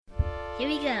Here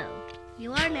we go.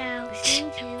 You are now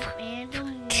listening to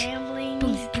Random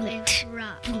Ramblings with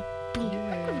Rob.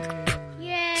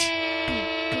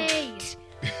 Yay!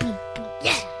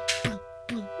 Yeah!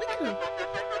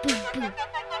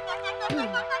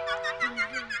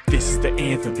 This is the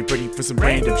anthem. Get ready for some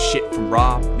random shit from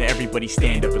Rob. Now everybody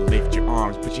stand up and lift your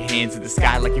arms. Put your hands in the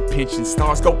sky like you're pinching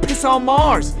stars. Go piss on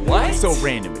Mars. What? It's so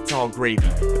random. It's all gravy.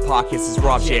 The podcast is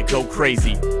Rob. Yeah, go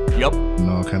crazy. Yup. And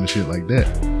all kind of shit like that.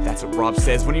 That's what Rob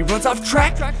says when he runs off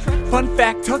track. Fun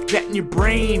fact, tuck that in your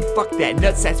brain. Fuck that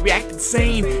nutsass, we act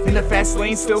insane. In the fast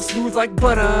lane, still smooth like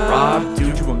butter. Rob,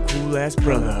 dude, you one cool ass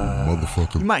brother.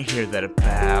 Motherfucker. You might hear that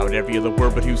about every other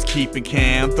word, but who's keeping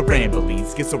count? The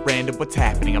ramblings get so random, what's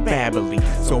happening? I'm babbling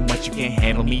so much you can't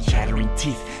handle me. Chattering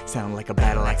teeth sound like a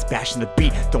battle axe bashing the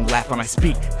beat. Don't laugh when I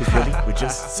speak, cause really, we're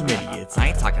just some idiots. I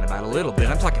ain't talking about a little bit,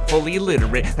 I'm talking fully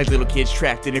illiterate. Like little kids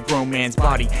trapped in a grown man's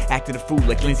body, acting a fool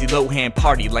like Lindsay Lohan.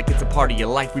 Party like it's a party of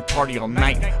life, we party all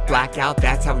night. Blackout,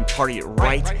 that's how we party it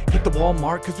right. Hit the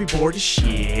Walmart cause we bored as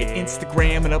shit.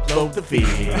 Instagram and upload the vid.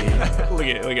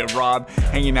 look at Rob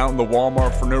hanging out in the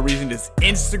Walmart for no reason, just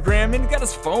Instagramming. Got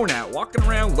his phone out, walking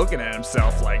around looking at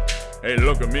himself like, hey,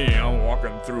 look at me, I'm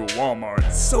walking through Walmart.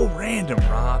 It's so random,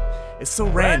 Rob. It's so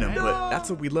random, but that's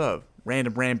what we love.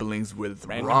 Random ramblings with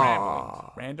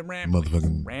Rob. Random ramblings.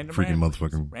 Motherfucking, Random freaking ramblings.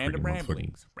 motherfucking, Random freaking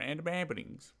ramblings. Random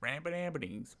ramblings. Random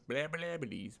ramblings. Blah blah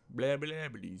blabbities. Blah blah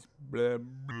blabbities. Blah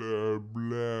blah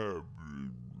blah.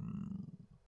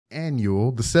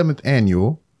 Annual, the 7th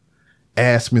annual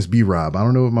Ask Miss B Rob. I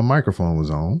don't know if my microphone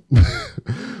was on,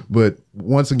 but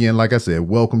once again, like I said,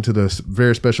 welcome to the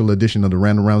very special edition of the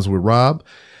Random Rounds with Rob.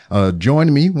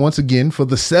 Joining me once again for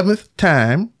the 7th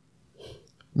time,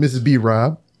 Mrs. B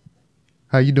Rob.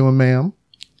 How you doing, ma'am?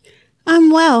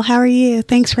 I'm well. How are you?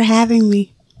 Thanks for having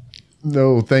me.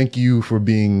 No, thank you for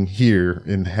being here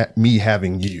and me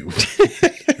having you.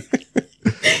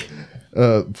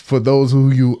 For those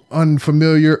who you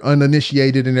unfamiliar,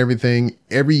 uninitiated and everything,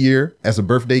 every year as a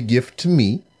birthday gift to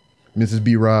me, Mrs.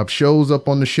 B Rob shows up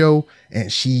on the show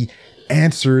and she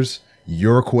answers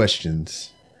your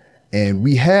questions. And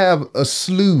we have a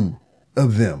slew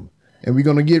of them. And we're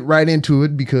going to get right into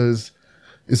it because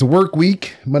it's a work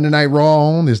week. Monday Night Raw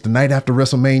on. It's the night after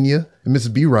WrestleMania. And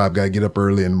Mrs. B Rob got to get up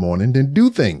early in the morning and do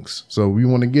things. So we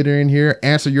want to get her in here,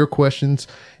 answer your questions,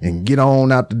 and get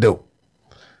on out the door.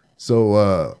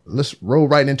 So let's roll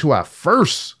right into our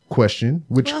first question,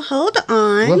 which... Well, hold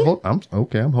on. Well, I'm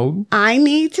holding. I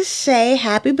need to say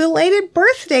happy belated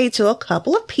birthday to a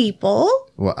couple of people.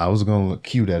 Well, I was going to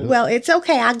cue that up. Well, it's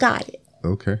okay. I got it.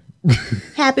 Okay.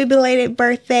 Happy belated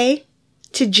birthday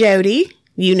to Jody.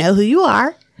 You know who you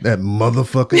are. That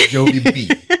motherfucker Jody B.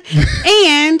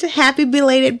 And happy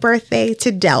belated birthday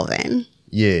to Delvin.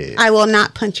 Yeah. I will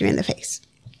not punch you in the face.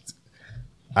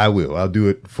 I will. I'll do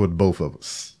it for both of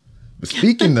us. But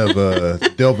speaking of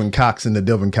Delvin Cox and the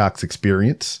Delvin Cox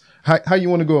experience, how you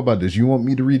want to go about this? You want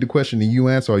me to read the question and you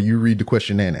answer, or you read the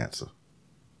question and answer?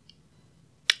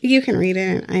 You can read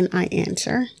it and I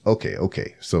answer.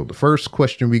 Okay. So the first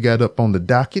question we got up on the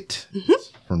docket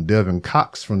from Delvin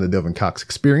Cox from the Delvin Cox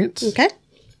experience. Okay.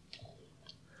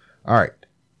 All right.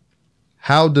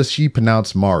 How does she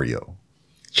pronounce Mario?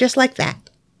 Just like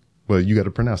that. Well, you got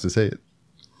to pronounce it. Say it.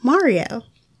 Mario.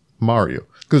 Mario.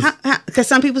 Because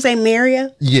some people say Mario.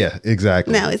 Yeah,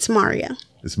 exactly. No, it's Mario.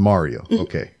 It's Mario.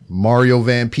 Okay. Mario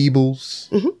Van Peebles.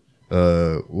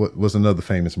 What's another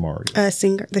famous Mario? The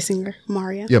singer,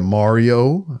 Mario. Yeah,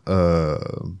 Mario.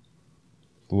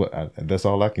 That's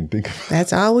all I can think of.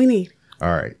 That's all we need.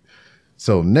 All right.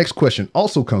 So next question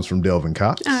also comes from Delvin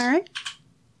Cox. All right.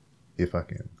 If I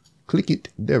can click it.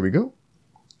 There we go.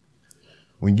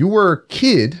 When you were a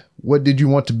kid, what did you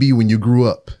want to be when you grew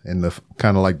up? And the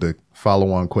kind of like the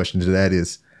follow-on question to that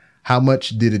is, how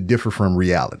much did it differ from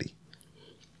reality?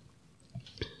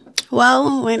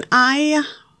 Well, when I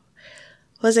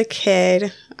was a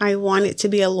kid, I wanted to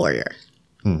be a lawyer.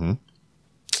 Mm-hmm.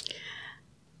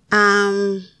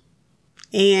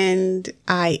 And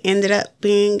I ended up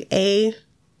being a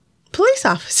police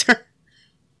officer.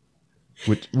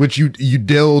 Which you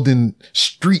delved in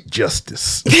street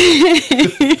justice.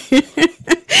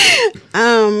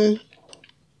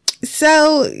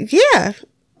 So yeah,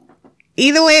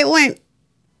 either way it went,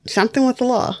 something with the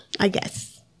law, I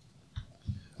guess.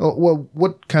 Oh, well,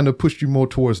 what kind of pushed you more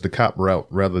towards the cop route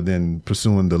rather than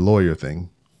pursuing the lawyer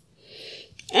thing?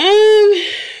 I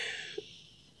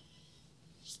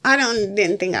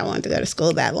didn't think I wanted to go to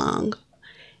school that long.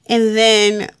 And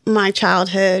then my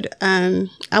childhood, I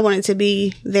wanted to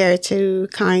be there to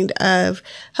kind of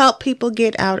help people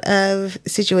get out of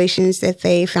situations that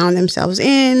they found themselves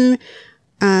in.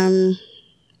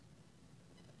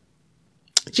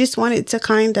 just wanted to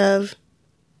kind of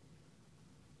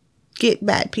get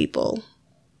bad people.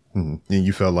 And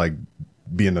you felt like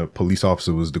being a police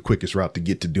officer was the quickest route to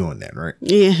get to doing that, right?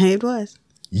 Yeah, it was.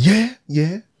 Yeah.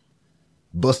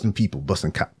 Busting people,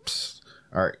 busting cops.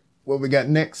 All right. What we got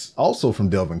next? Also from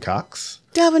Delvin Cox.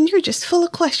 Delvin, you're just full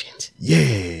of questions.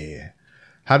 Yeah.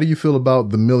 How do you feel about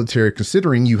the military,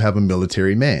 considering you have a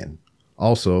military man?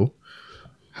 Also,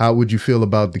 how would you feel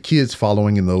about the kids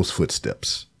following in those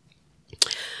footsteps?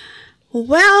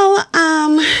 Well,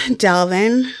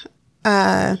 Delvin,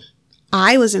 I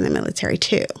was in the military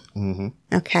too.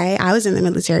 Okay. I was in the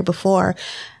military before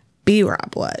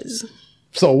B-Rob was.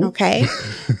 So, Okay.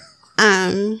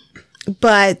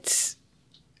 But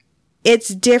it's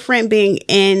different being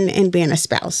in and being a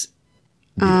spouse.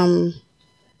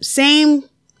 Same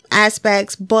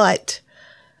aspects, but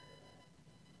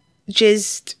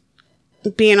just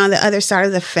being on the other side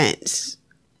of the fence.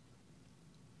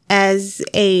 As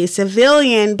a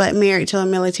civilian, but married to a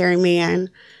military man,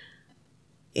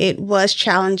 it was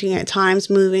challenging at times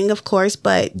moving, of course,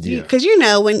 but because you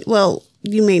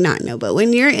may not know, but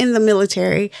when you're in the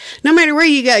military, no matter where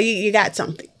you go, you got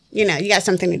something, you got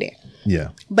something to do. yeah.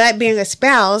 But being a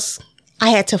spouse, I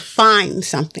had to find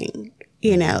something,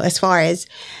 as far as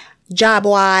job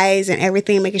wise and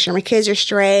everything, making sure my kids are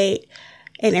straight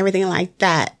and everything like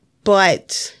that.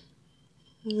 But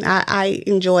I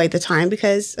enjoyed the time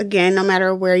because, again, no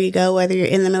matter where you go, whether you're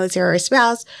in the military or a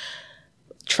spouse,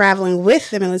 traveling with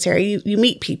the military, you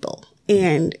meet people.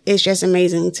 And it's just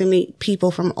amazing to meet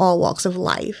people from all walks of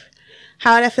life.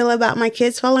 How would I feel about my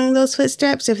kids following those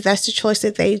footsteps? If that's the choice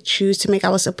that they choose to make, I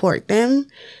will support them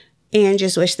and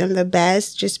just wish them the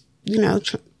best. Just,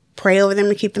 pray over them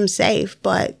to keep them safe.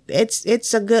 But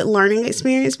it's a good learning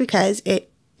experience because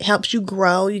it helps you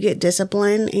grow. You get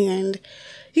discipline and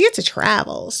you get to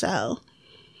travel. So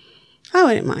I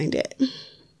wouldn't mind it.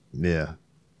 Yeah.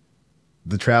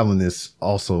 The traveling is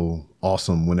also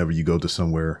awesome whenever you go to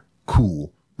somewhere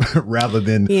cool rather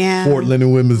than Fort Leonard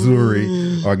Wood,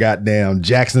 Missouri or goddamn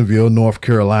Jacksonville, North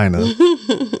Carolina.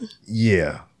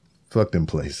 Yeah. Fuck them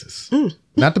places.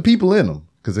 Not the people in them,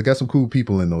 because they got some cool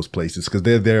people in those places because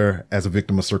they're there as a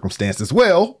victim of circumstance as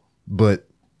well. But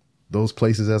those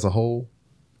places as a whole.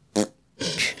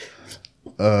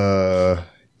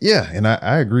 Yeah. And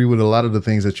I agree with a lot of the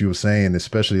things that you were saying,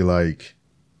 especially like,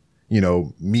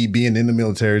 me being in the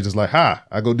military is just like,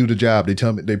 I go do the job. They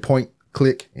tell me, they point,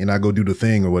 click, and I go do the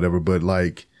thing or whatever. But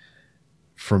like,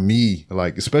 for me,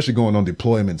 like, especially going on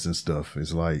deployments and stuff,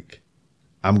 it's like,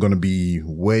 I'm going to be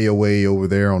way away over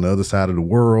there on the other side of the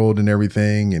world and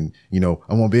everything. And,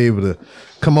 I won't be able to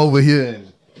come over here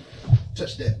and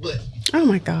touch that butt. Oh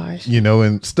my gosh.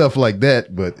 And stuff like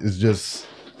that. But it's just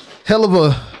hell of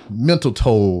a mental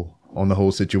toll on the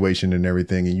whole situation and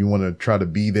everything. And you want to try to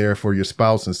be there for your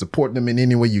spouse and support them in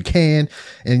any way you can.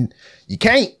 And you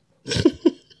can't.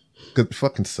 Because it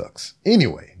fucking sucks.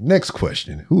 Anyway, next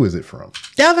question. Who is it from?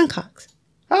 Delvin Cox.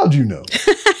 How'd you know?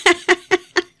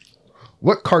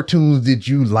 What cartoons did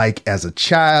you like as a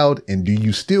child? And do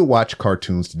you still watch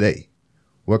cartoons today?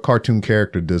 What cartoon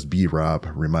character does B-Rob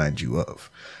remind you of?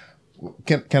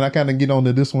 Can I kind of get on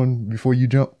to this one before you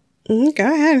jump? Go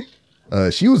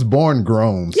ahead. She was born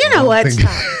grown. So You know what?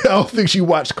 I don't think she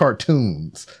watched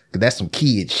cartoons. 'Cause that's some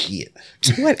kid shit.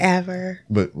 Whatever.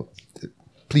 But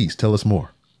please tell us more.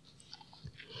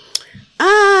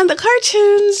 The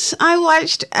cartoons I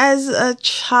watched as a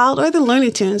child, or the Looney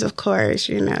Tunes, of course,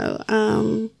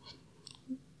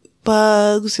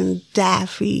 Bugs and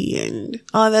Daffy and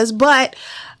all those. But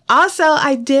also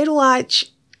I did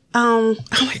watch, oh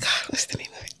my God, what's the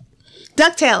name of it?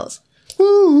 DuckTales.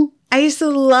 Woo. I used to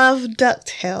love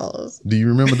DuckTales. Do you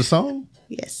remember the song?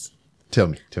 Yes. Tell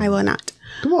me. I will not.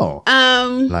 Come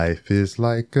on. Life is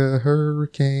like a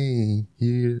hurricane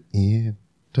here in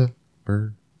the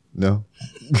bird. No,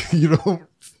 you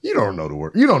don't know the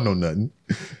word. You don't know nothing.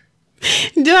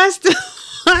 Do I still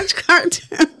watch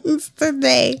cartoons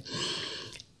today?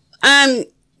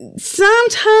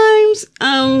 Sometimes,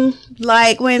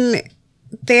 like when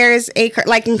there's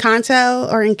like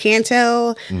Encanto or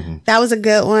Encanto, that was a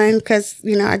good one because,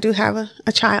 I do have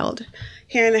a child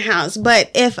here in the house.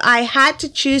 But if I had to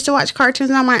choose to watch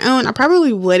cartoons on my own, I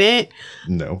probably wouldn't.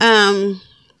 No.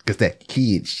 Because that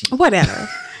kid shit. Whatever.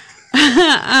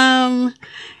 And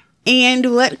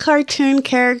what cartoon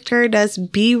character does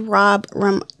B-Rob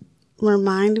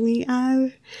remind me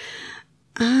of?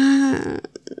 I'm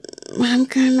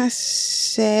gonna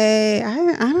say I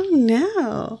don't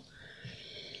know.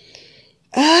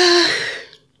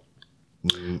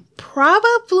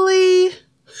 Probably.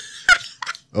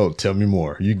 Oh, tell me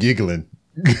more. You giggling?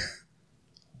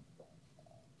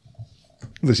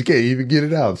 Look, she can't even get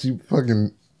it out. She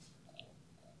fucking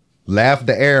laughed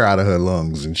the air out of her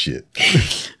lungs and shit.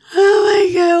 Oh my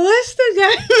God. What's the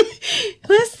guy?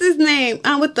 What's his name?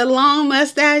 With the long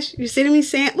mustache. Yosemite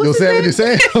Sam. What's his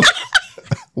name? Sam.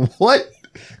 What?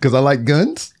 Because I like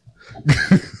guns?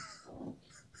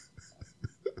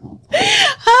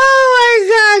 Oh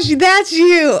my gosh. That's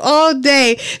you all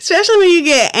day. Especially when you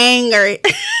get angry.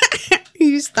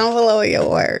 You stumble over your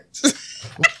words.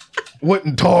 What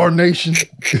in tarnation? So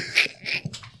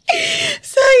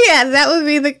yeah, that would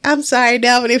be I'm sorry,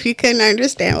 Delvin, if you couldn't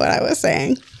understand what I was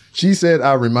saying. She said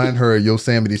I remind her of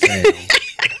Yosemite Sam.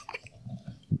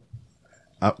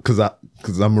 Because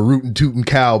I'm a rootin' tootin'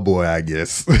 cowboy, I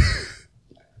guess.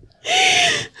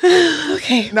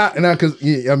 Okay. Not because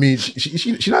I mean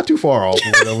she's not too far off.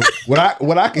 What I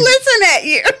can Listen at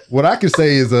you. What I can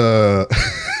say is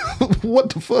what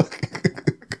the fuck?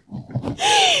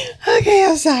 Okay,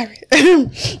 I'm sorry.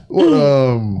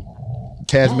 What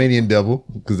Tasmanian Devil,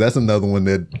 because that's another one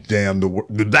that damn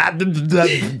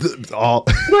all.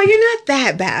 Well, you're not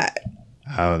that bad.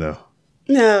 I don't know.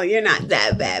 No, you're not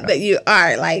that bad, but you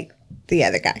are like the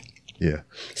other guy. Yeah.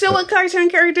 So what cartoon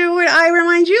character would I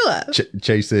remind you of?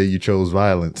 Chase said you chose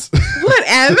violence.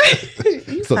 Whatever.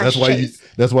 So that's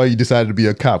why you decided to be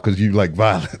a cop, because you like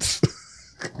violence.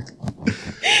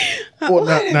 Well,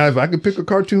 now if I could pick a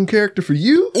cartoon character for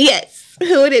you, Yes.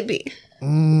 Who would it be?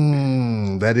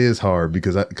 that is hard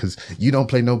because you don't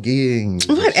play no games.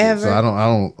 Whatever. So I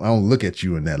don't look at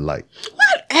you in that light.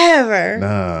 Whatever.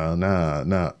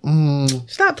 Nah.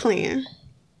 Stop playing.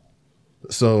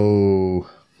 So,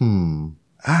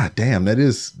 damn,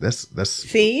 that's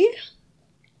See?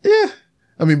 yeah.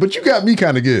 I mean, but you got me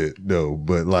kind of good though.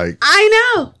 But like,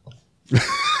 I know.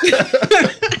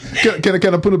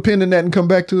 can I put a pin in that and come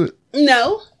back to it?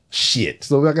 No. Shit.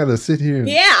 So I gotta sit here.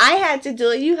 Yeah, I had to do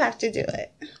it. You have to do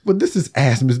it. But this is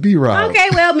Ask Miss B Rob. Okay,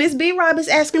 well, Miss B Rob is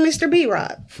asking Mr. B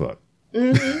Rob. Fuck.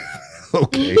 Mm-hmm.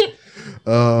 Okay.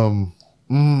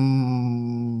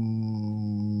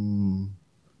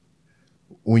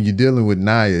 When you're dealing with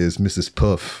Naya, is Mrs.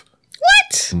 Puff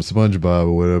What? from SpongeBob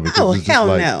or whatever. Oh,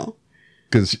 hell no.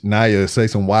 Because Naya say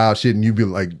some wild shit and you be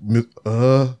like,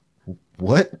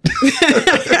 what?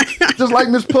 Just like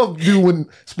Miss Puff do when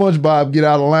SpongeBob get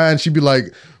out of line, she'd be like,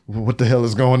 what the hell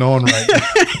is going on right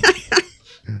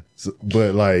now?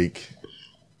 But like,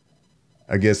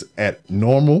 I guess at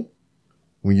normal,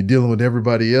 when you're dealing with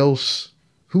everybody else,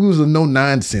 who's a no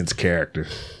nonsense character?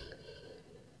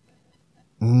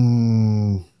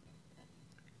 Because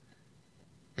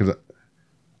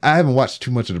I haven't watched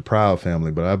too much of the Proud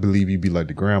Family, but I believe you'd be like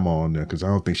the grandma on there, because I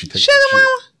don't think she takes Sugar no shit.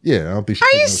 Mama? Yeah, I don't think she.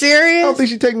 Are you serious? I don't think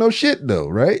she take no shit though,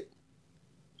 right?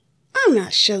 I'm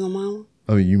not Sugar Mama.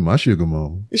 I mean, you my sugar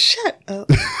mom. Shut up.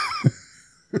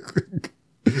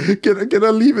 Can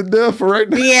I leave it there for right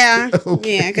now? Yeah.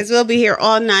 Okay. Yeah, because we'll be here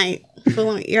all night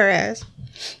fooling your ass.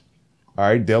 All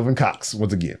right, Delvin Cox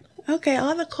once again. Okay,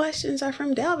 all the questions are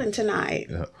from Delvin tonight.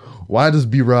 Why does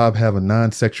B Rob have a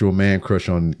non-sexual man crush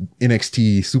on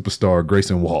NXT superstar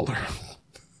Grayson Waller?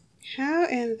 How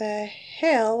in the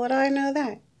hell would I know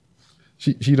that?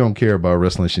 She don't care about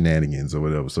wrestling shenanigans or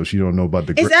whatever, so she don't know about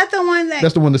the. Is that the one that?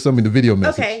 That's the one that sent me the video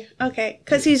message. Okay,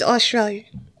 because he's Australian.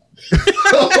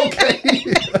 Okay.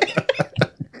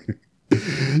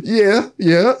 Yeah.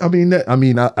 I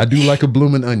mean, I do like a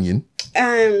blooming onion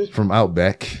from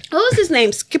Outback. What was his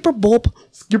name? Skipper Bob.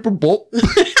 Skipper Bolt.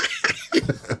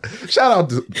 Shout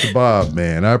out to Bob,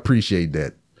 man. I appreciate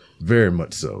that very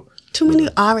much so. Too many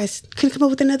R's. Can you come up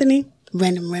with another name?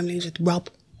 Random Ramblings with Rob.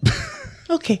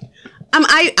 Okay.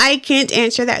 I can't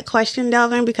answer that question,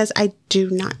 Delvin, because I do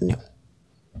not know.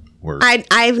 Word.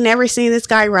 I've never seen this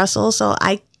guy wrestle, so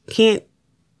I can't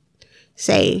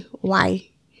say why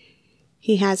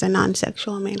he has a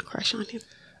non-sexual man crush on him.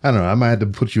 I don't know. I might have to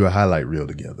put you a highlight reel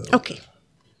together. Okay.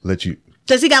 Let you.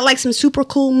 Does he got like some super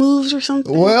cool moves or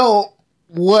something? Well.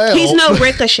 He's no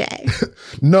Ricochet.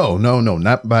 No,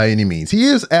 not by any means. He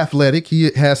is athletic.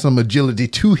 He has some agility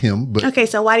to him, but Okay,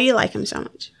 so why do you like him so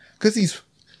much? because he's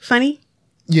Funny?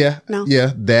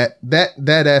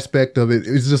 that aspect of it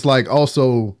is just like,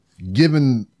 also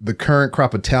given the current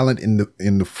crop of talent in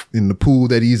the pool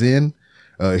that he's in,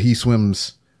 he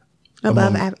swims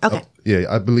Above average. Okay. yeah,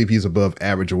 I believe he's above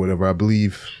average or whatever. I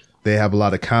believe they have a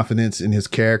lot of confidence in his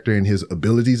character and his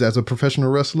abilities as a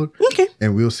professional wrestler. Okay.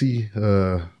 And we'll see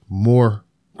more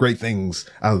great things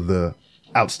out of the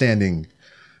outstanding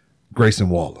Grayson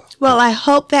Waller. Well, I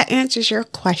hope that answers your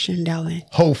question, Delvin.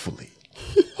 Hopefully.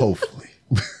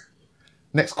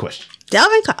 Next question.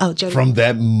 Delvin, Jody. From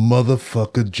that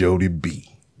motherfucker Jody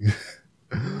B.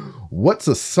 What's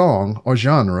a song or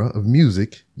genre of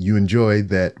music you enjoy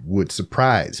that would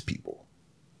surprise people?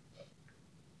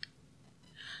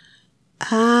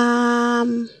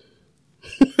 Because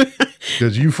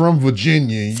you from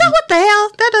Virginia. So what the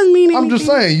hell? That doesn't mean anything. I'm just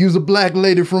saying, you's a black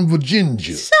lady from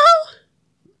Virginia.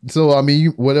 So I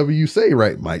mean, whatever you say,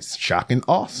 right, might shock and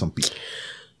awe some people.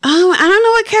 I don't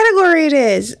know what category it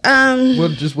is. Well,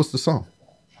 just what's the song?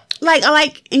 Like I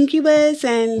like Incubus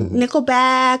and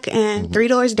Nickelback and Three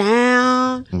Doors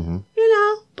Down. You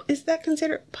know, is that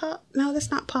considered pop? No,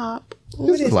 that's not pop. What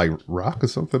This is is like rock or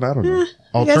something. I don't know. I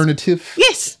guess- Alternative.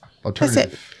 Yes, Alternative.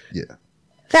 that's Yeah.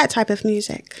 that type of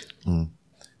music.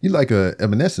 You like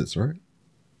Evanescence, right?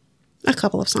 A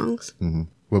couple of songs.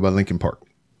 What about Linkin Park?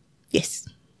 Yes.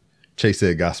 Chase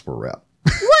said gospel rap.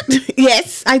 What?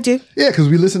 Yes, I do. Yeah, because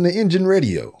we listen to Engine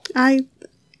Radio.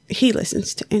 He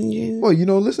listens to Engine. Well, you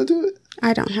don't listen to it?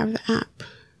 I don't have the app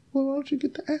Well, why don't you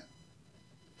get the app?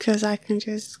 because I can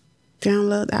just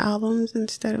download the albums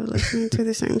instead of listening to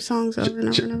the same songs over and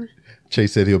over and over.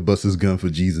 Chase said he'll bust his gun for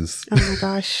Jesus. Oh my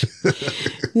gosh.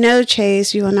 No,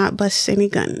 Chase, you will not bust any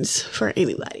guns for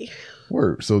anybody.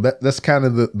 Word. So that's kind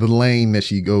of the lane that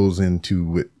she goes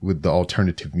into with the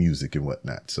alternative music and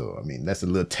whatnot. So, I mean, that's a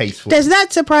little tasteful. Does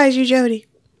that surprise you, Jody?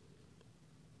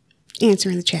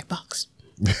 Answer in the chat box.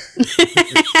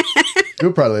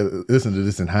 You'll probably listen to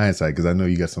this in hindsight because I know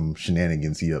you got some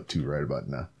shenanigans he up to right about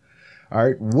now. All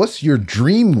right. What's your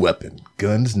dream weapon?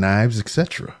 Guns, knives,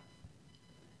 etc.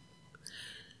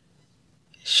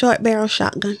 Short barrel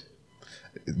shotgun.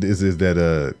 This is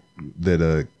that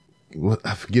what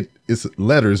I forget, it's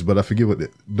letters, but I forget what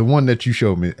the one that you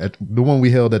showed me at the one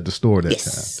we held at the store that time.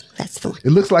 Yes, that's the one. It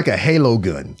looks like a Halo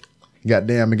gun.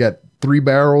 Goddamn, it got 3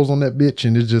 barrels on that bitch,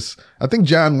 and it's just, I think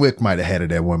John Wick might have had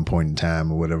it at one point in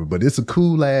time or whatever, but it's a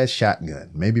cool ass shotgun.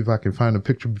 Maybe if I can find a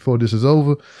picture before this is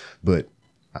over, but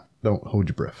don't hold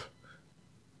your breath.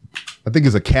 I think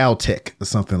it's a Caltech or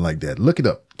something like that. Look it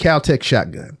up. Caltech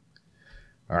shotgun.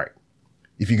 All right.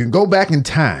 If you can go back in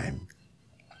time,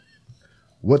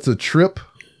 what's a trip,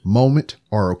 moment,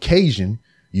 or occasion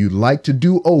you'd like to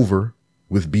do over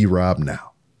with B-Rob now?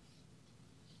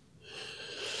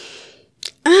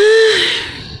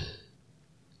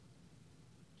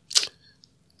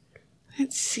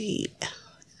 Let's see.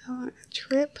 A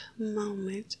trip,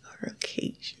 moment, or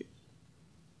occasion.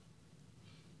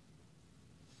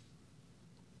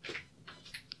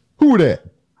 Who that?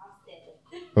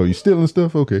 Oh, you stealing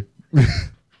stuff? Okay.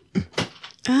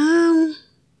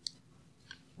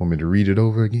 Want me to read it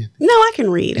over again No, I can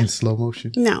read in it. slow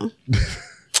motion? No.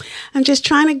 I'm just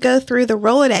trying to go through the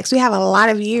Rolodex. We have a lot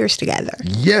of years together.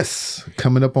 Yes.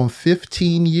 Coming up on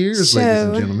 15 years, ladies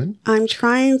and gentlemen. I'm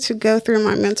trying to go through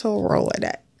my mental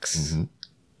Rolodex.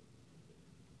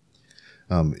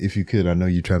 If you could, I know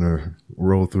you're trying to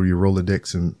roll through your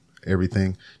Rolodex and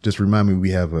everything. Just remind me we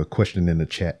have a question in the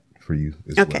chat for you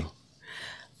as Okay.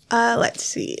 well. Let's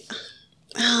see.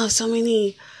 Oh, so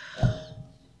many.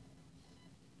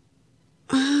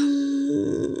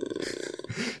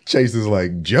 Chase is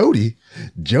like, Jody,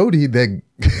 that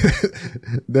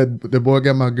that boy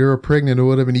got my girl pregnant or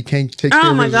whatever, and he can't take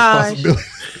care of my his gosh.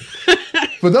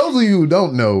 responsibility. For those of you who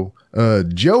don't know,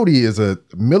 Jody is a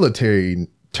military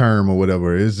term or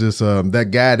whatever. It's just that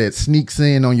guy that sneaks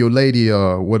in on your lady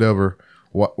or whatever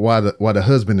while the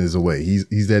husband is away.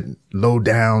 He's that low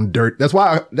down dirt. That's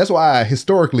why I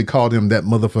historically called him that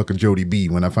motherfucker Jody B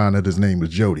when I found out his name was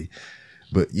Jody.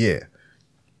 But yeah.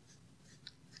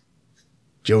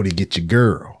 Jody, get your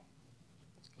girl.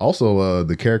 Also,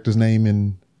 the character's name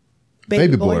in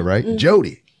Baby Boy, right? Mm-hmm.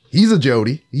 Jody. He's a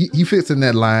Jody. He fits in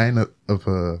that line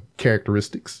of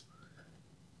characteristics.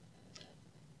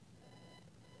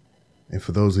 And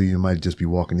for those of you who might just be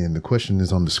walking in, the question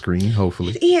is on the screen,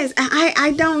 hopefully. Yes,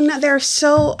 I don't know.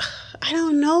 I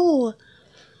don't know.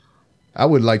 I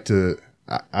would like to,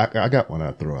 I got one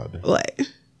I'll throw out there. What?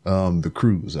 The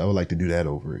Cruise. I would like to do that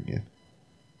over again.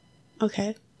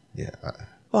 Okay. Yeah.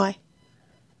 Why?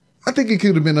 I think it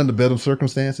could have been under better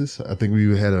circumstances. I think we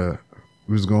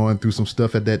was going through some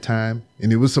stuff at that time,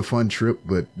 and it was a fun trip,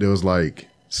 but there was like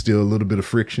still a little bit of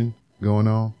friction going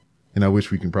on. And I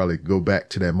wish we can probably go back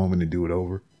to that moment and do it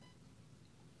over.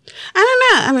 I don't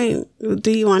know. I mean,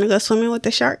 do you want to go swimming with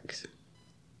the sharks?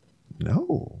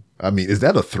 No. I mean, is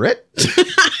that a threat?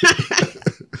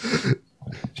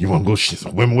 You want to go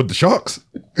swimming with the sharks?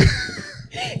 No,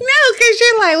 because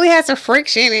you're like, we had some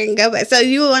friction and go back. So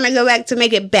you want to go back to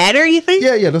make it better, you think?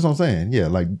 Yeah, that's what I'm saying. Yeah,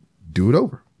 like do it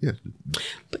over. Yeah.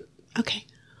 Okay.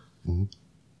 Mm-hmm.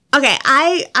 Okay,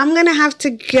 I'm going to have to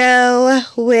go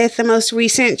with the most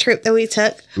recent trip that we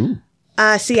took. Ooh.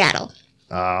 Seattle.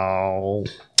 Oh.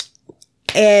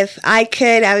 if I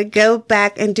could, I would go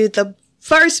back and do the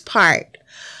first part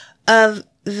of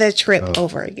the trip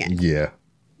over again. Yeah.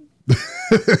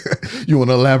 You want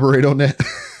to elaborate on that?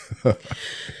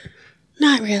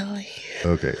 Not really.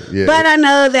 Okay. Yeah. But I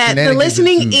know that the Shenanigans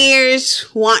listening ensued. ears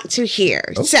want to hear.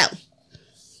 So,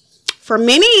 for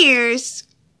many years,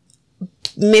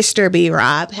 Mr. B.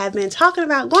 Rob had been talking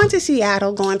about going to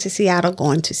Seattle, going to Seattle,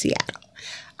 going to Seattle.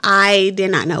 I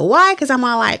did not know why, because I'm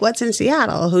all like, what's in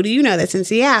Seattle? Who do you know that's in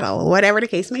Seattle? Whatever the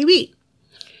case may be.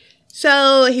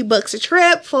 So he books a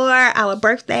trip for our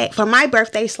birthday, for my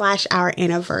birthday / our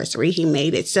anniversary. He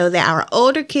made it so that our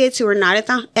older kids who were not at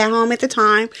home at the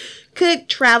time could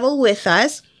travel with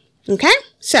us. Okay.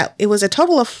 So it was a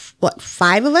total of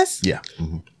 5 of us Yeah.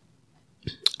 Mm-hmm.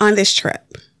 on this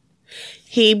trip.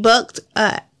 He booked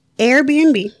a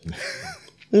Airbnb.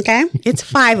 Okay. It's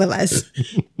 5 of us.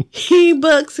 He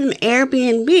books an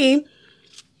Airbnb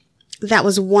that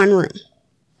was 1 room.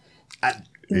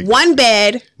 1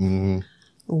 bed,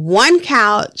 1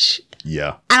 couch.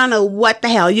 Yeah. I don't know what the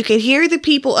hell. You could hear the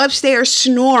people upstairs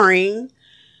snoring.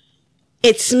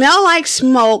 It smelled like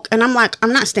smoke. And I'm like,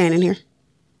 I'm not standing here.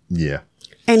 Yeah.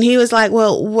 And he was like,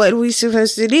 well, what are we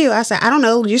supposed to do? I said, I don't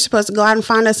know. You're supposed to go out and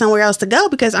find us somewhere else to go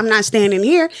because I'm not standing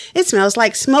here. It smells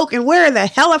like smoke. And where the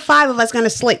hell are 5 of us going to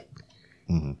sleep?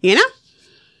 You know?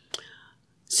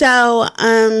 So,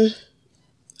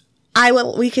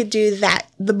 we could do that,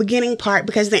 the beginning part,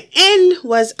 because the end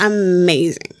was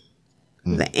amazing.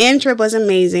 The end trip was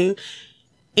amazing.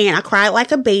 And I cried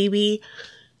like a baby.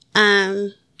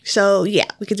 So yeah,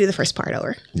 we could do the first part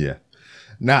over. Yeah.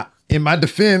 Now, in my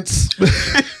defense,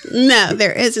 No,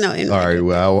 there is no end. all right.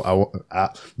 Well,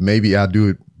 maybe I'll do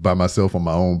it by myself on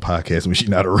my own podcast when she's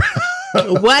not around.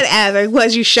 Whatever,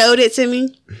 because you showed it to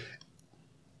me.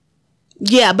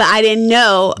 Yeah, but I didn't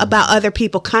know about other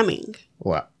people coming.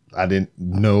 Well, I didn't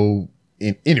know.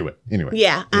 Anyway.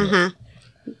 Yeah,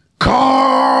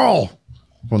 Carl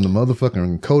from the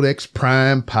motherfucking Codex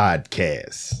Prime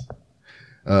podcast.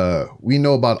 We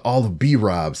know about all of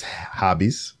B-Rob's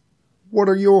hobbies. What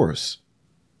are yours?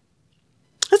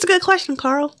 That's a good question,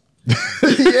 Carl.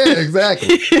 Yeah,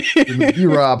 exactly. The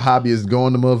B-Rob hobby is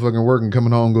going to motherfucking work and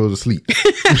coming home, go to sleep.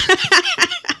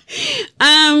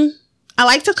 I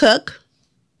like to cook.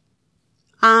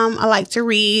 I like to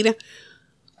read.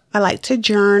 I like to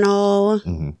journal.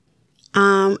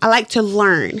 I like to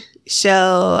learn.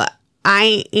 So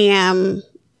I am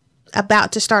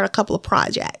about to start a couple of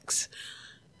projects.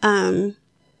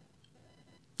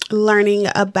 Learning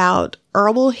about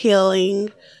herbal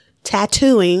healing,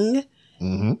 tattooing.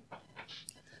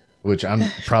 Which I'm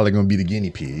probably going to be the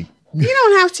guinea pig. You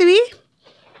don't have to be.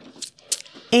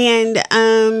 And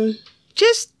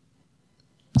just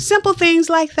simple things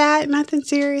like that. Nothing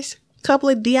serious. Couple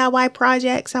of DIY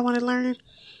projects I want to learn.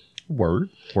 Word.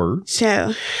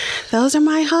 So those are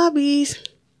my hobbies.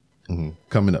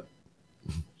 Coming up.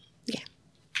 Yeah.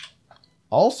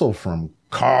 Also from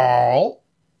Carl.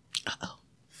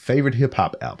 Favorite hip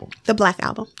hop album. The Black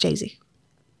Album, Jay-Z.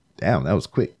 Damn, that was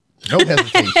quick. No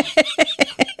hesitation.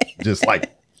 Just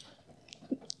like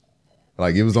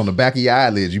it was on the back of your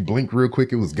eyelids. You blink real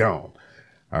quick, it was gone.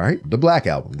 All right, the Black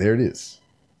Album. There it is.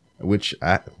 Which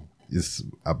I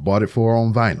bought it for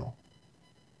on vinyl.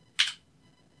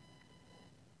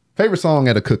 Favorite song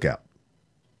at a cookout.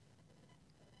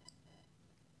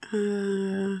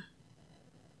 Who's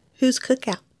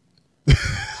Cookout?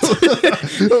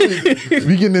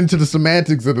 We getting into the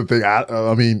semantics of the thing.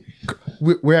 I mean,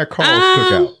 we're at Carl's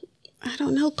cookout. I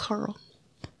don't know, Carl.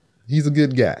 He's a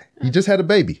good guy. He just had a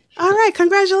baby. All right,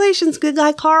 congratulations, good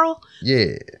guy, Carl.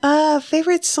 Yeah.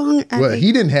 Favorite song? Well,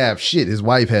 he didn't have shit. His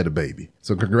wife had a baby.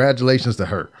 So congratulations to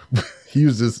her. He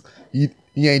was just, he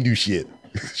ain't do shit.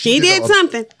 She did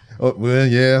something. Oh, well,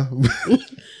 yeah.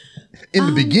 In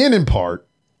the beginning part,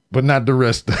 but not the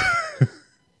rest.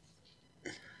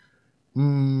 I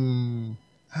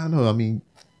don't know. I mean,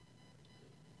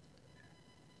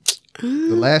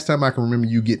 the last time I can remember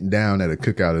you getting down at a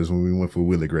cookout is when we went for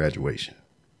Willie graduation.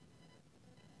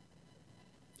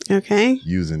 Okay.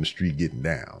 You was in the street getting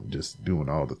down, just doing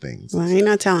all the things. Well, you're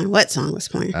not telling what song was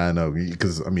playing. I know,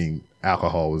 because, I mean,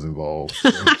 alcohol was involved.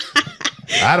 So.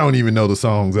 I don't even know the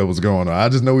songs that was going on. I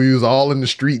just know we was all in the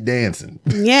street dancing.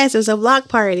 Yes, it was a block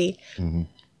party. I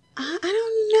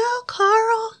don't know,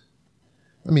 Carl.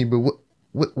 I mean, but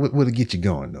what would get you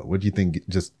going, though? What do you think,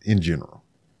 just in general?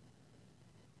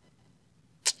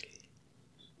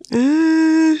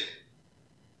 I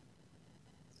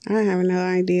have no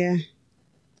idea.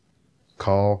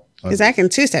 Call. Because I can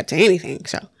two-step to anything,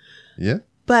 so. Yeah?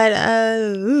 But,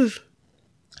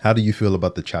 How do you feel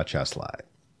about the cha-cha slide?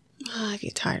 I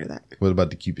get tired of that. What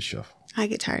about the Cupid shuffle? I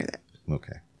get tired of that.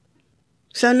 Okay.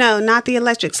 So no, not the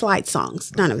Electric Slide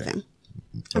songs. None of them.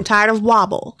 I'm tired of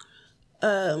Wobble.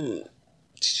 I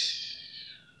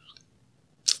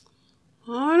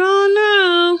don't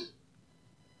know.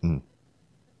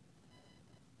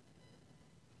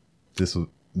 This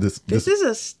is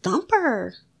a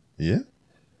stumper. Yeah.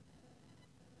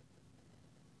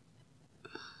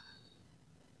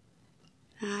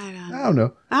 I don't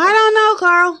know. I don't know,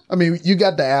 Carl. I mean, you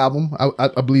got the album.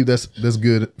 I believe that's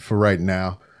good for right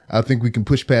now. I think we can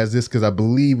push past this because I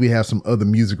believe we have some other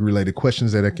music related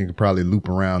questions that I can probably loop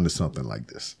around to something like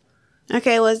this.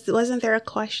 Okay, wasn't there a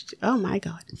question? Oh my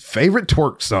God. Favorite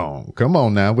twerk song? Come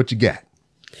on now, what you got?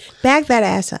 Back that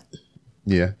ass up.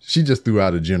 Yeah, she just threw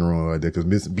out a general idea because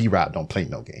Miss B-Rob don't play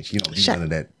no games. She don't do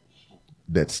none of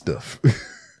that stuff.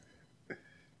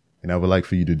 And I would like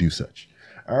for you to do such.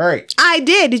 All right. I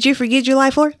did. Did you forget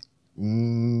July 4th?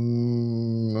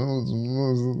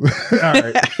 All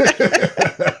right.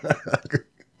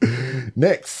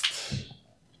 Next.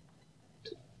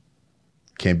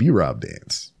 Can B-Rob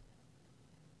dance?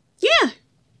 Yeah.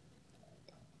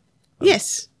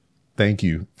 Yes. Thank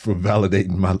you for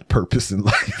validating my purpose in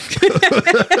life.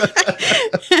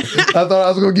 I thought I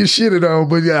was going to get shitted on,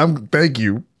 but yeah, thank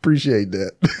you. Appreciate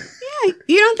that. Yeah.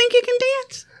 You don't think you can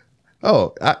dance?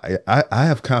 Oh, I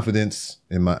have confidence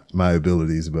in my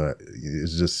abilities, but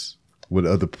it's just what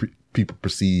other people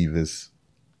perceive as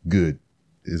good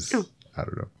is, I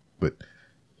don't know. But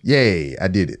yay, I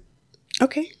did it.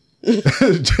 Okay.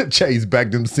 Chase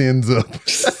backed them sins up.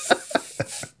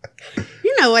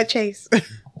 You know what, Chase?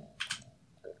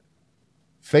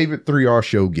 Favorite 3R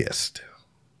show guest?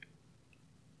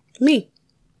 Me.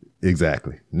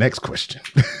 Exactly. Next question.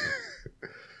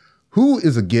 Who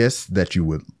is a guest that you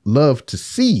would love to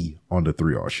see on the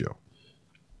 3R show?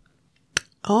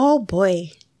 Oh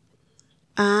boy.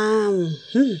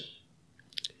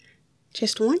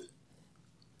 Just one?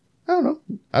 I don't know.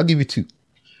 I'll give you two.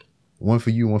 One for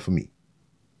you, one for me.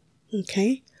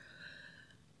 Okay.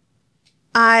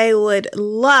 I would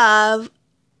love,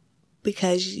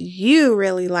 because you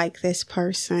really like this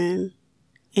person,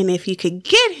 and if you could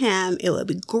get him, it would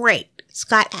be great.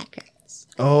 Scott Adkins.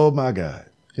 Oh my God.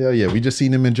 Hell yeah. We just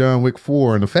seen him in John Wick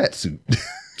 4 in a fat suit.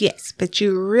 Yes, but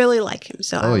you really like him.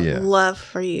 So I would yeah. love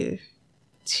for you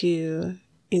to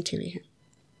interview him.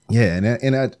 Yeah,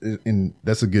 and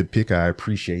that's a good pick. I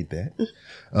appreciate that.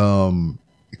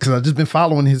 Because I've just been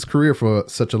following his career for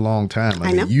such a long time.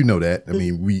 I mean, you know that. I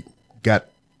mean, we got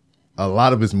a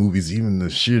lot of his movies, even the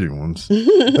shitty ones.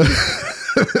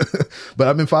 But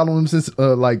I've been following him since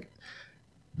like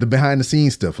the behind the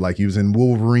scenes stuff. Like he was in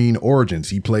Wolverine Origins.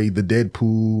 He played the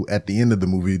Deadpool at the end of the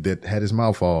movie that had his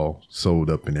mouth all sewed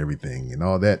up and everything and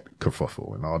all that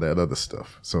kerfuffle and all that other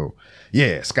stuff. So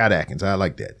yeah, Scott Adkins. I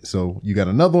like that. So you got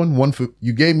another one for,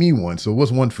 you gave me one. So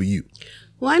what's one for you?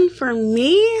 One for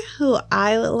me who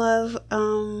I would love.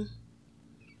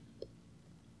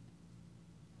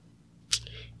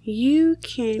 You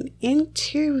can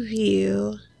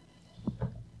interview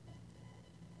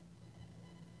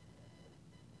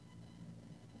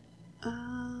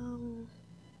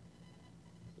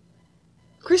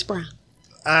Chris Brown.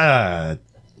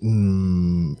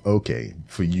 Okay,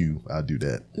 for you, I'll do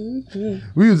that.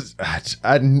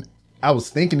 I was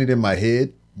thinking it in my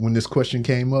head when this question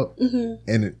came up,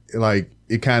 and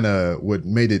it kind of, what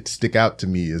made it stick out to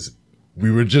me is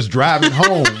we were just driving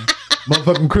home.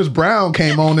 Motherfucking Chris Brown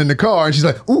came on in the car, and she's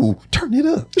like, "Ooh, turn it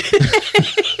up."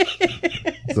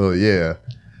 So yeah,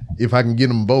 if I can get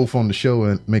them both on the show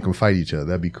and make them fight each other,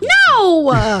 that'd be cool.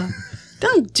 No.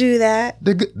 Don't do that.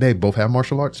 They both have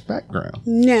martial arts background.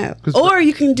 No. Or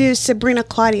you can do Sabrina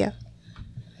Claudio.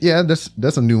 Yeah,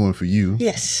 that's a new one for you.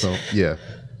 Yes. So yeah,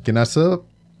 can I sub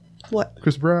what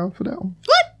Chris Brown for that one?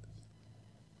 What?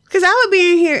 Because I would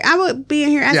be in here.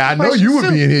 Asking yeah, I know you would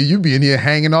be in here. You'd be in here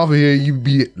hanging off of here. You'd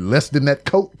be less than that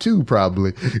coat too,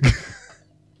 probably.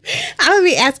 I would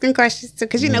be asking questions too,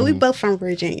 because we both from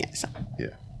Virginia. So. Yeah.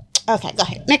 Okay, go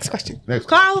ahead. Next question.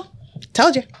 Carl,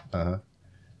 told you.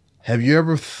 Have you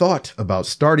ever thought about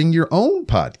starting your own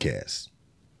podcast?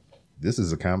 This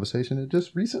is a conversation that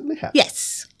just recently happened.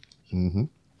 Yes.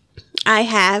 I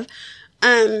have.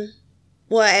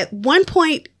 Well, at one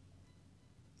point,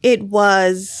 it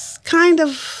was kind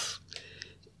of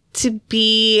to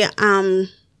be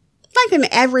like an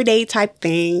everyday type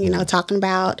thing, talking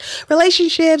about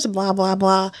relationships, blah, blah,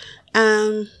 blah,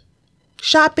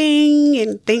 shopping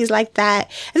and things like that.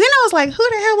 And then I was like, who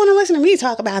the hell want to listen to me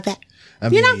talk about that? I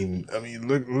mean,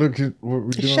 look at what we're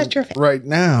doing Shut your face. right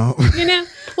now.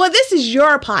 Well, this is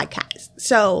your podcast.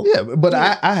 So Yeah, but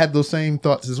I had those same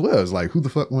thoughts as well. It's like, who the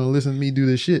fuck want to listen to me do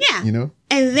this shit? Yeah. You know?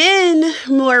 And then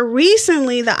more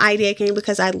recently, the idea came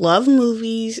because I love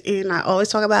movies and I always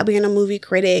talk about being a movie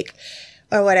critic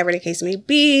or whatever the case may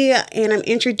be. And I'm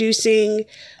introducing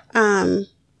a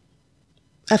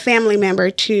family member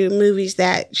to movies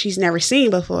that she's never seen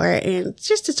before. And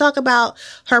just to talk about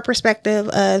her perspective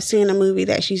of seeing a movie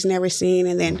that she's never seen.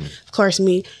 And then, of course,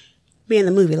 me being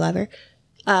the movie lover.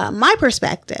 My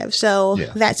perspective. So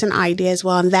that's an idea as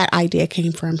well. And that idea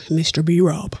came from Mr. B.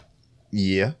 Rob.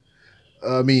 Yeah.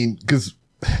 I mean, because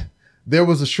there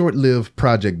was a short-lived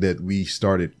project that we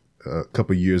started a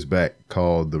couple years back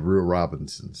called The Real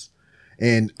Robinsons.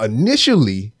 And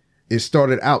initially, it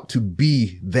started out to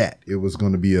be that. It was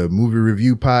going to be a movie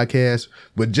review podcast,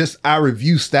 but just our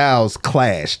review styles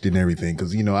clashed and everything.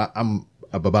 Because, you know, I'm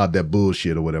about that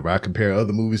bullshit or whatever. I compare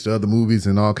other movies to other movies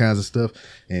and all kinds of stuff.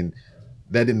 And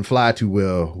that didn't fly too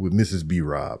well with Mrs. B.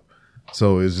 Rob.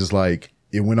 So it's just like,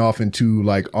 it went off into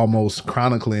like almost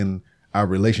chronicling our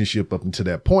relationship up until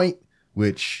that point,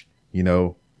 which, you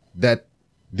know, that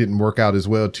didn't work out as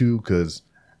well too. Cause,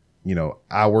 you know,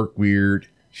 I work weird,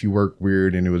 she worked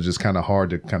weird, and it was just kind of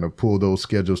hard to kind of pull those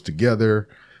schedules together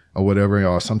or whatever.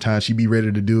 Or sometimes she'd be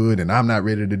ready to do it and I'm not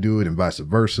ready to do it and vice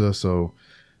versa. So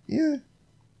yeah,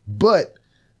 but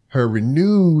her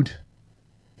renewed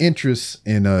interest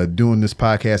in doing this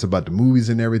podcast about the movies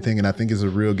and everything, and I think it's a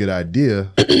real good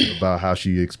idea about how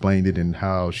she explained it and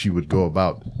how she would go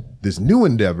about this new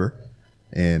endeavor.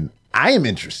 And I am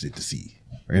interested to see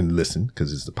and listen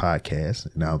because it's the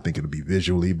podcast, and I don't think it'll be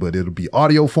visually, but it'll be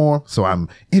audio form. So I'm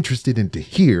interested in to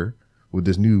hear what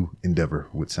this new endeavor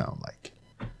would sound like.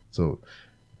 So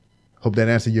hope that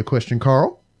answered your question,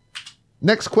 Carl.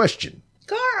 Next question.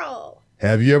 Carl.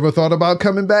 Have you ever thought about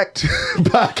coming back to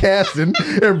podcasting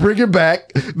and bringing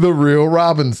back The Real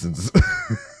Robinsons?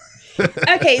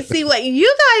 Okay, see, what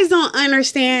you guys don't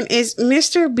understand is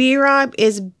Mr. B. Rob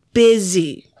is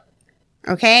busy.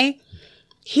 Okay?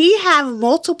 He have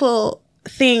multiple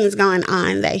things going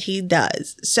on that he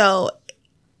does. So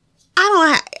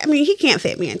I mean, he can't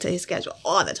fit me into his schedule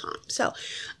all the time. So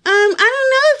I don't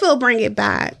know if he'll bring it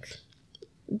back.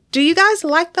 Do you guys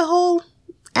like the whole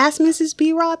Ask Mrs.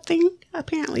 B. Rob thing?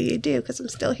 Apparently you do, because I'm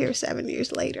still here 7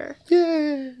 years later. Yeah.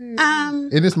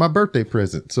 And it's my birthday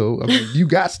present, so I mean, you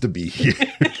got to be here.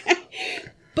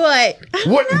 But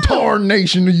what in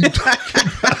tarnation are you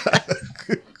talking about?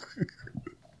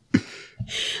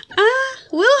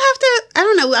 We'll have to, I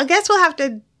don't know, I guess we'll have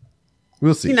to,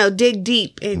 we'll see. You know, dig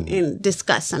deep and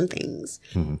discuss some things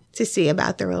to see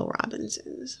about the Real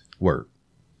Robinsons. Word.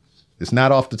 It's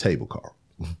not off the table, Carl.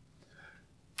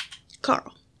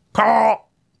 Carl.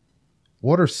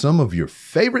 What are some of your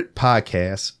favorite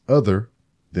podcasts other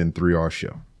than 3R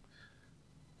Show?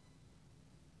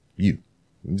 You.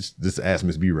 Just ask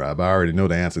Miss B. Rob. I already know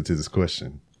the answer to this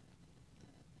question.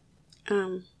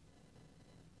 None.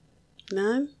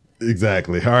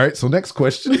 Exactly. All right. So next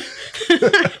question.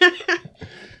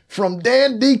 From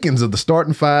Dan Deacons of the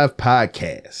Starting Five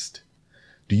podcast.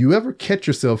 Do you ever catch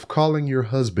yourself calling your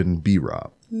husband B.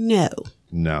 Rob? No.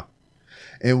 No.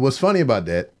 And what's funny about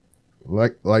that,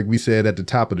 like we said at the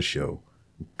top of the show,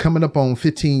 coming up on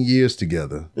 15 years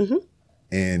together. Mm-hmm.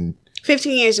 And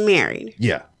 15 years married.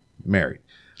 Yeah, married.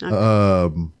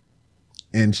 Okay.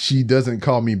 And she doesn't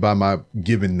call me by my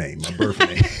given name, my birth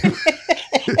name.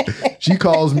 She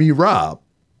calls me Rob,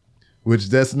 which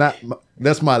that's my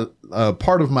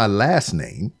part of my last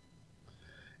name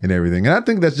and everything. And I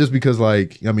think that's just because,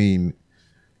 like, I mean,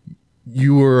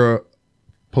 you were a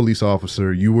police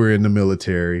officer, you were in the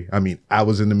military. I mean, I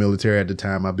was in the military at the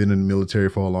time. I've been in the military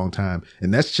for a long time.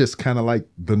 And that's just kind of like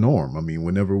the norm. I mean,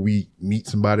 whenever we meet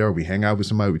somebody or we hang out with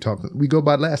somebody, we go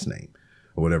by last name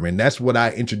or whatever. And that's what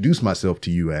I introduce myself to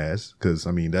you as, because,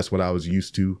 I mean, that's what I was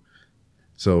used to.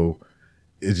 So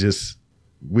it's just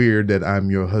weird that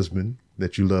I'm your husband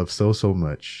that you love so, so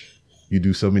much. You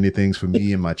do so many things for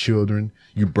me and my children.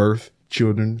 You birth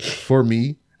children for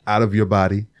me out of your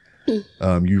body.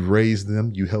 You've raised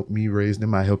them. You help me raise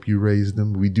them. I help you raise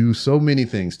them. We do so many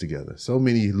things together. So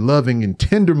many loving and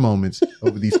tender moments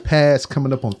over these past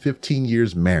coming up on 15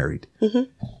 years married.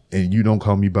 Mm-hmm. And you don't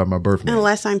call me by my birth name.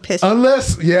 Unless I'm pissed. I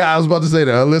was about to say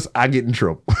that. Unless I get in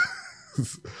trouble.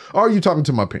 Or are you talking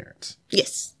to my parents?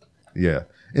 Yes. Yeah.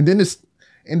 And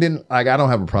then like, I don't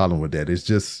have a problem with that. It's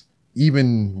just,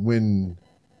 even when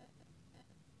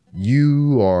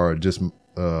you are just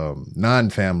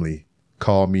non-family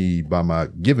call me by my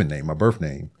given name, my birth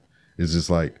name, it's just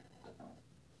like,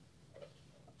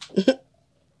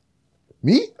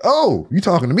 me? Oh, you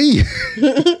talking to me?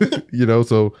 You know,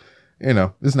 so, you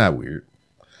know, it's not weird.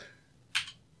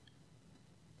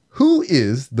 Who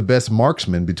is the best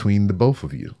marksman between the both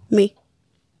of you? Me.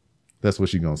 That's what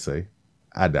she's gonna say.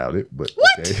 I doubt it, but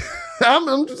What? okay.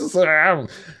 I'm just saying.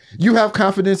 You have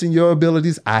confidence in your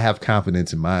abilities. I have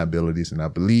confidence in my abilities, and I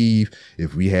believe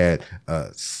if we had a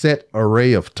set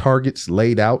array of targets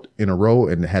laid out in a row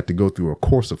and had to go through a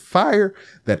course of fire,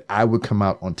 that I would come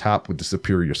out on top with the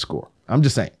superior score. I'm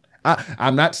just saying.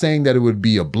 I'm not saying that it would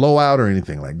be a blowout or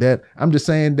anything like that. I'm just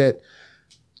saying that,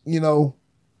 you know,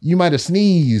 you might have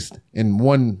sneezed and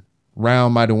one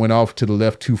round might have went off to the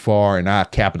left too far and I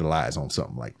capitalize on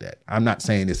something like that. I'm not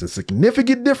saying it's a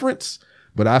significant difference,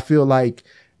 but I feel like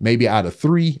maybe out of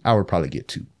 3, I would probably get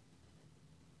 2.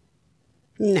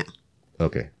 No.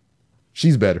 Okay.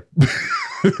 She's better.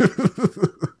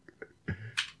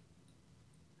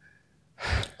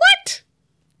 What?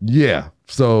 Yeah.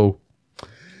 So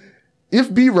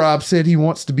if B-Rob said he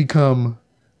wants to become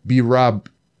B-Rob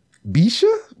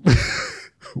Bisha,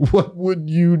 what would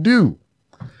you do?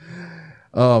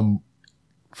 For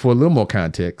a little more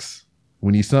context,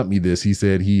 when he sent me this, he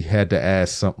said he had to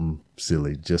ask something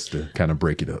silly just to kind of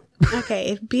break it up. Okay,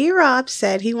 if B-Rob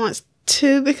said he wants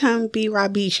to become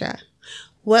B-Robisha,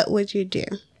 what would you do?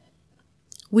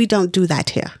 We don't do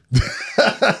that here.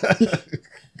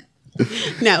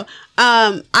 No.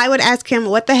 I would ask him,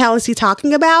 what the hell is he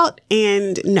talking about?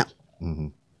 And no. Mm-hmm.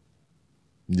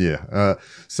 Yeah.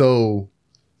 So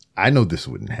I know this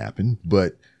wouldn't happen,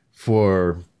 but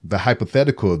for the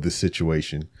hypothetical of this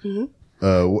situation,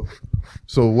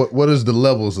 so what is the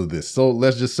levels of this? So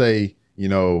let's just say, you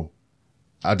know,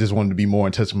 I just wanted to be more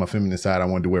in touch with my feminine side. I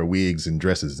wanted to wear wigs and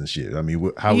dresses and shit. I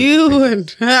mean, how would You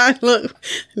would look.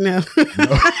 No.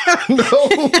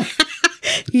 No.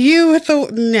 You with the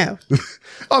no.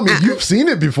 I mean, you've seen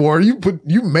it before. You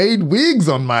made wigs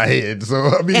on my head. So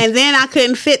I mean, And then I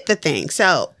couldn't fit the thing.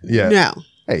 So yeah. no.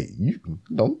 Hey, you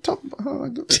don't talk about how I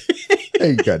go.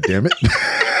 Hey, goddamn it.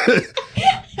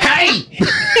 Hey.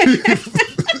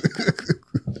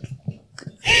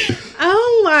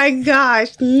 Oh my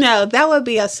gosh. No, that would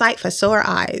be a sight for sore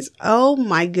eyes. Oh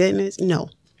my goodness. No.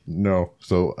 No.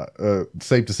 So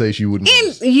safe to say she wouldn't.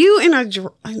 And you in a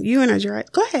dress.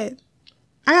 Go ahead.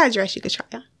 I got a dress you could try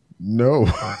on. No.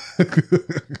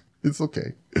 It's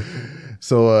okay.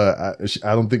 So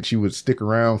I don't think she would stick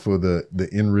around for the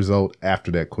end result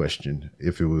after that question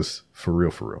if it was for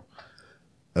real, for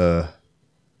real.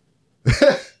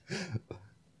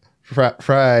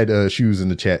 Fried shoes in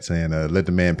the chat saying, let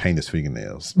the man paint his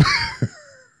fingernails.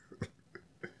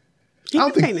 He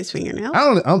can paint his fingernails.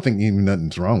 I don't think even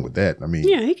nothing's wrong with that. I mean,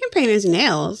 Yeah, he can paint his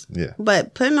nails. Yeah.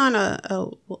 But putting on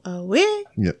a wig,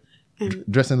 yeah.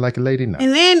 Dressing like a lady now.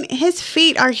 and then his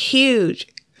feet are huge.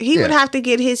 He would Yeah. have to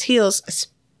get his heels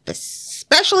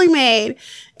specially made.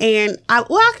 And I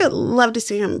could love to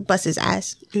see him bust his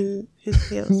ass in his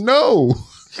heels. No.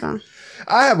 So,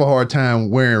 I have a hard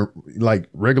time wearing like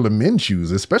regular men's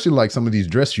shoes, especially like some of these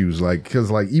dress shoes, like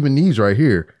because like even these right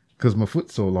here, because my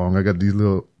foot's so long, I got these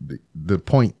little the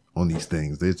point on these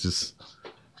things. It's just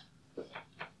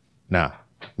nah,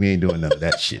 we ain't doing none of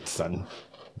that shit, son.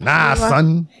 Nah,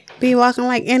 son. be walking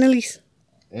like Annalise.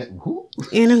 Who?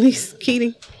 Annalise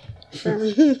Keating.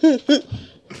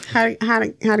 How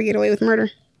to get away with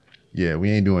murder. Yeah, we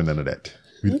ain't doing none of that.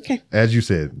 Okay. As you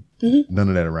said, none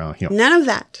of that around here. None of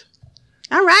that.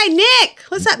 All right, Nick.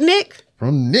 What's up, Nick?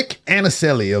 From Nick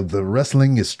Anicelli of the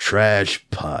Wrestling is Trash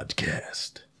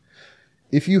podcast.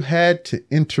 If you had to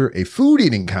enter a food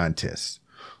eating contest,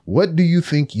 what do you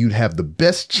think you'd have the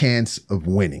best chance of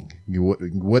winning?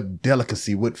 What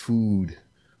delicacy, what food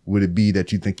would it be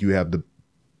that you think you have the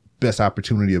best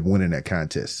opportunity of winning that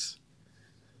contest?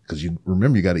 Because you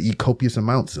remember, you got to eat copious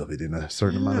amounts of it in a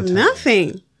certain amount of time.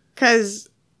 Nothing. Because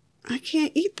I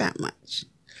can't eat that much.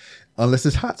 Unless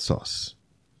it's hot sauce.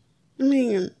 I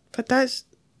mean, but that's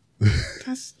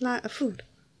not a food.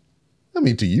 I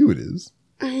mean, to you it is.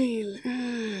 I mean,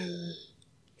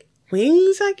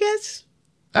 wings, I guess.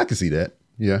 I can see that.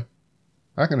 Yeah.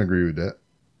 I can agree with that.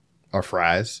 Or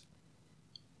fries.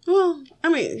 Well, I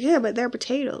mean, yeah, but they're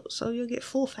potatoes, so you'll get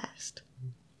full fast.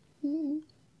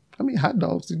 I mean, hot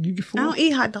dogs, you get full. I don't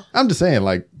eat hot dogs. I'm just saying,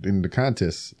 like, in the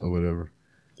contest or whatever.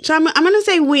 So I'm going to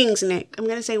say wings, Nick. I'm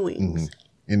going to say wings.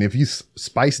 And if you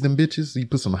spice them bitches, you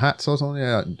put some hot sauce on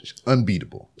there,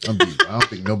 unbeatable. Unbeatable. I don't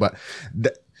think nobody.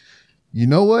 You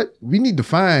know what? We need to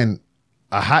find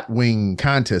a hot wing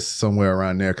contest somewhere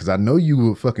around there, because I know you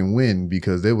would fucking win,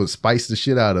 because they would spice the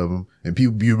shit out of them and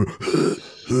people be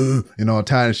and all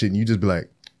tired of shit, and you just be like,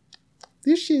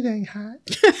 this shit ain't hot.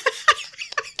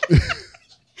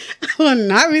 I will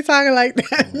not be talking like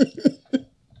that.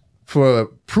 For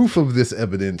proof of this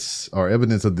evidence, or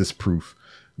evidence of this proof,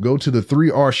 go to the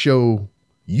 3R Show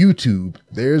YouTube,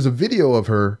 there's a video of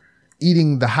her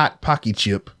eating the hot Pocky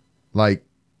chip like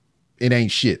it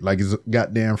ain't shit, like it's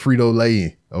goddamn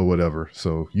Frito-Lay or whatever.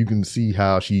 So you can see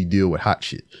how she deal with hot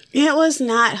shit. It was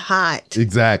not hot.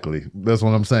 Exactly. That's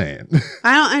what I'm saying.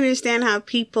 I don't understand how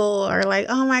people are like,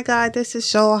 oh my God, this is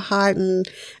so hot, and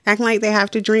acting like they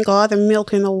have to drink all the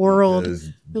milk in the world.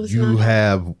 Because you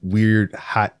have weird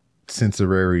hot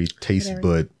sensory taste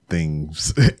bud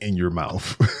things in your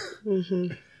mouth.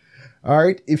 Mm-hmm. All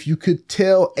right. If you could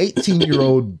tell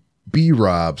 18-year-old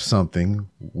B-Rob something,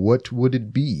 what would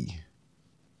it be?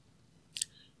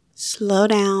 Slow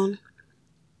down.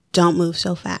 Don't move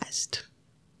so fast.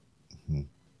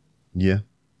 Yeah.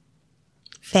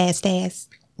 Fast ass.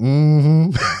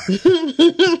 Mm-hmm.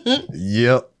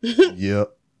 Yep.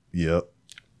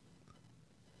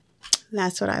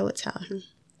 That's what I would tell him.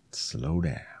 Slow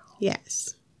down.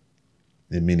 Yes.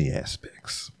 In many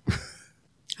aspects.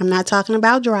 I'm not talking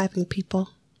about driving, people.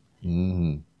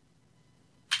 Mm-hmm.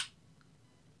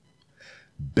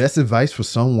 Best advice for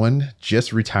someone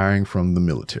just retiring from the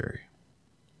military.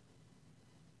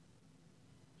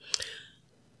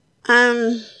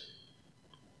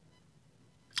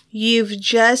 You've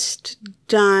just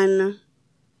done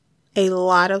a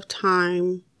lot of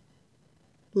time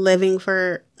living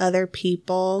for other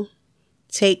people.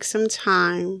 Take some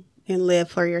time and live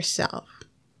for yourself.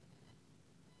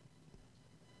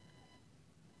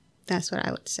 That's what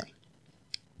I would say.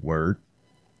 Word.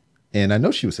 And I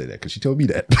know she would say that because she told me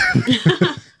that.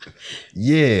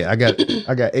 Yeah, I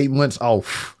got 8 months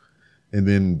off and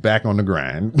then back on the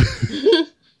grind.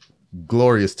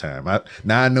 Glorious time.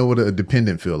 Now I know what a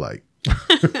dependent feel like.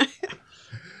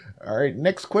 All right,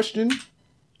 next question.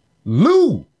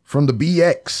 Lou from the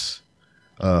BX,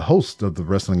 host of the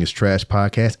Wrestling is Trash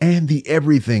podcast and the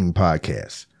Everything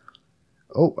podcast.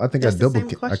 Oh, I think I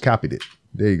copied it.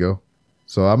 There you go.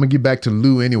 So I'm gonna get back to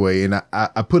Lou anyway, and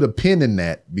I put a pin in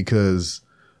that because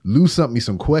Lou sent me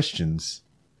some questions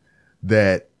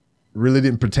that really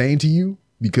didn't pertain to you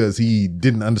because he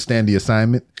didn't understand the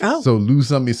assignment. Oh. So Lou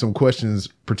sent me some questions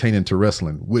pertaining to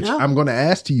wrestling, which I'm gonna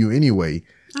ask to you anyway.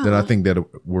 That I think that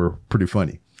were pretty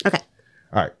funny. Okay.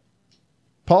 All right,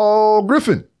 Paul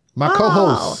Griffin, my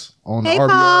co-host on Hey, RBR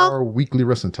Paul. Weekly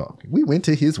Wrestling Talk. We went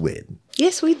to his wedding.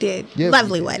 Yes, we did. Yeah,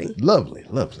 Lovely we did. wedding.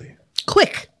 Lovely.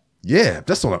 Quick. Yeah,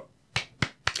 that's what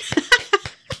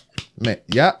man,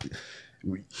 yeah.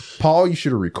 Paul, you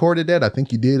should have recorded that. I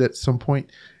think you did at some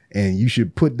point. And you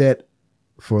should put that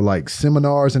for like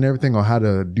seminars and everything on how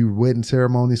to do wedding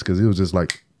ceremonies, because it was just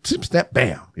like, snip, snap,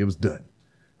 bam. It was done.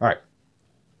 All right.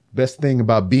 Best thing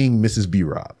about being Mrs.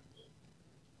 B-Rob.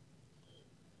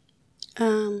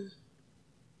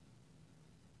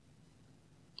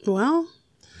 Well,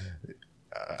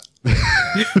 I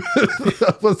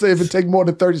was going to say, if it take more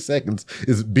than 30 seconds,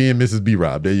 is being Mrs.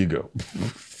 B-Rob. There you go.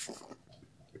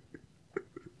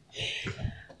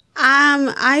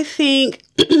 I think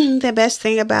the best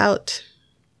thing about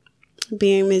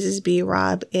being Mrs.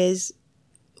 B-Rob is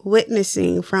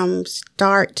witnessing from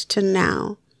start to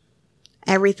now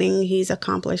everything he's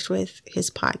accomplished with his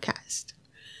podcast.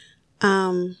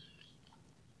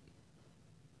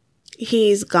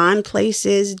 He's gone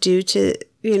places due to,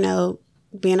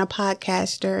 being a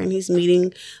podcaster, and he's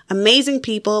meeting amazing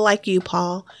people like you,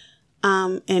 Paul.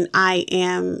 And I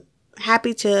am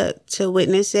happy to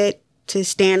witness it, to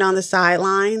stand on the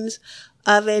sidelines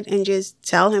of it and just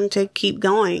tell him to keep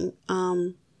going.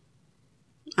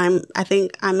 I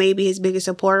think I may be his biggest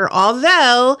supporter,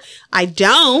 although I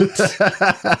don't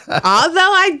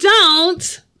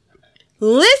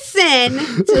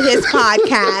listen to his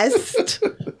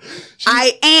podcast.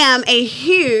 I am a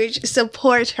huge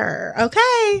supporter.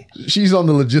 Okay. She's on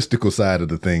the logistical side of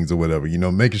the things or whatever,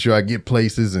 making sure I get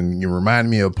places and you remind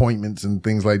me of appointments and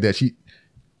things like that. She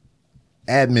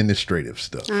administrative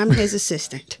stuff. I'm his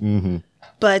assistant. Mm-hmm.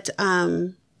 But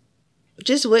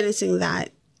just witnessing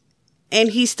that, and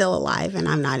he's still alive and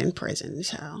I'm not in prison.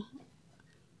 So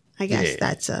I guess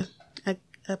that's a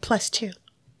plus too.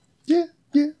 Yeah.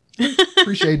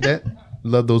 Appreciate that.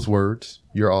 Love those words.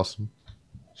 You're awesome.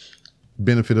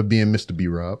 Benefit of being Mr.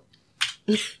 B-Rob.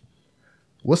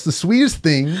 What's the sweetest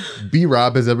thing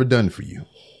B-Rob has ever done for you?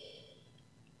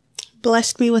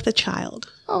 Blessed me with a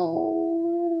child.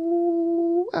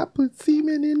 Oh, I put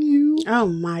semen in you. Oh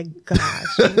my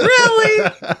gosh.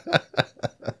 Really?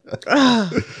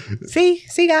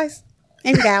 See guys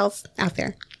and gals out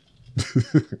there.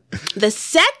 The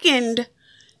second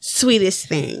sweetest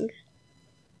thing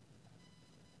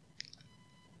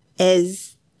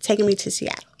is taking me to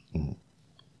Seattle.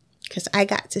 Because I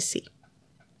got to see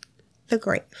the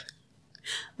grave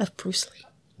of Bruce Lee.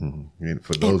 And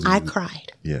for And those of I you,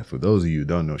 cried. yeah, for those of you who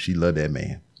don't know, she loved that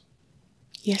man.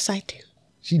 Yes, I do.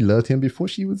 She loved him before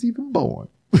she was even born.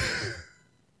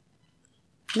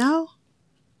 No?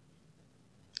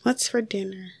 What's for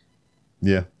dinner?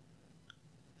 Yeah.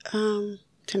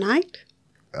 Tonight?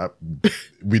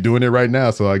 We're doing it right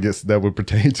now, so I guess that would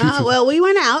pertain to. Oh, well, we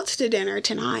went out to dinner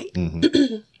tonight.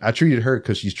 I treated her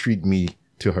because she's treated me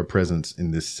to her presence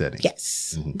in this setting.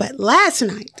 Yes. But last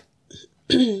night,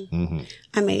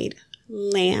 I made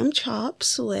lamb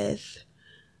chops with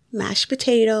mashed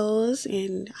potatoes,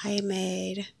 and I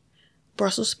made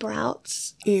Brussels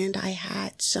sprouts, and I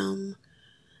had some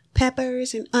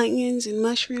peppers and onions and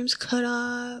mushrooms cut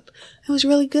up. It was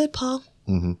really good, Paul.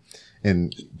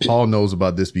 And Paul knows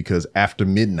about this because after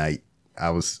midnight, I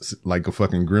was like a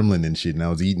fucking gremlin and shit, and I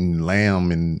was eating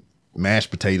lamb and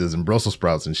mashed potatoes and Brussels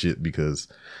sprouts and shit because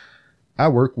I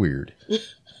work weird.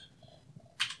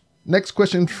 Next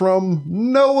question from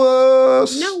Noah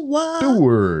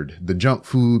Stewart, the junk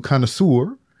food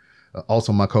connoisseur,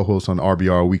 also my co-host on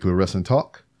RBR Weekly Wrestling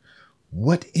Talk.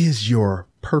 What is your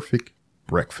perfect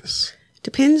breakfast?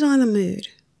 Depends on the mood.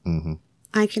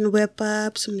 I can whip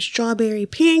up some strawberry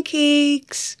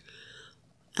pancakes.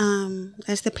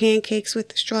 That's the pancakes with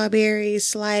the strawberries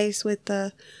sliced with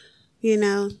the,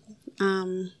 the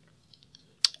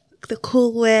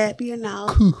Cool Whip,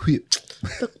 Cool Whip.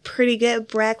 the pretty good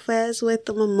breakfast with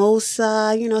the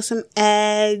mimosa, some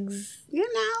eggs,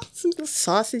 some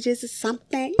sausages or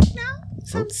something,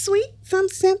 something sweet, something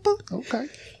simple, Okay.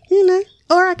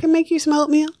 Or I can make you some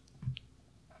oatmeal,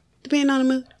 depending on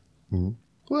the mood.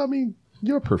 Well, I mean,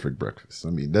 your perfect breakfast.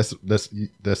 I mean, that's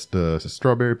the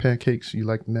strawberry pancakes you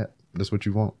like in that. That's what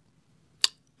you want.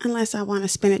 Unless I want a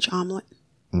spinach omelet.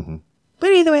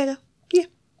 But either way, though, yeah.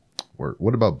 Or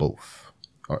what about both?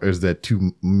 Or is that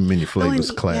too many flavors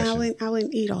clashing? I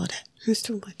wouldn't eat all that. It's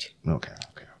too much. Okay.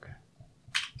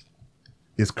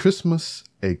 Is Christmas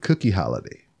a cookie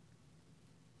holiday?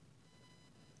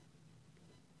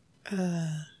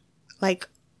 Like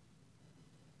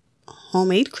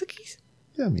homemade cookies?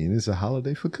 Yeah, I mean, it's a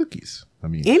holiday for cookies. I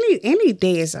mean, Any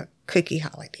day is a cookie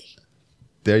holiday.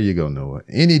 there you go, Noah.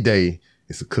 Any day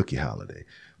is a cookie holiday.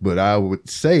 But I would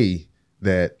say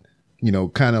that,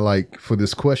 kind of like for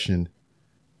this question,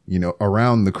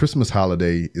 around the Christmas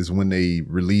holiday is when they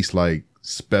release like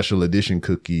special edition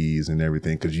cookies and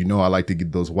everything. Cause I like to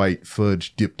get those white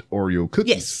fudge dipped Oreo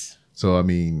cookies. Yes. So, I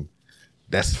mean,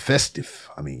 that's festive.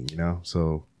 I mean,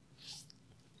 so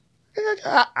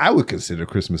I would consider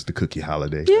Christmas the cookie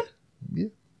holiday. Yeah.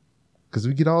 Cause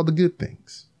we get all the good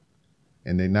things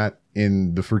and they're not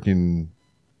in the freaking,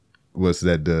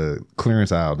 the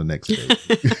clearance aisle the next day.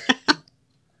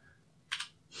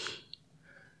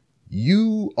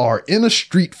 You are in a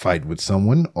street fight with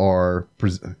someone and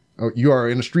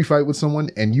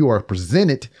you are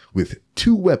presented with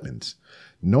two weapons,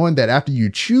 knowing that after you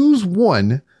choose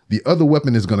one, the other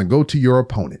weapon is going to go to your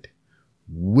opponent.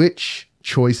 Which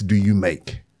choice do you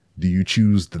make? Do you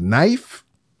choose the knife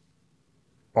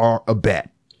or a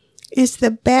bat? Is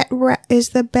the bat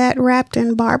wrapped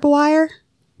in barbed wire?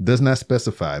 Does not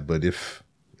specify, but if...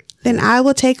 Then I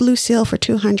will take Lucille for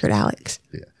 200, Alex.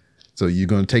 Yeah. So you're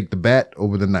going to take the bat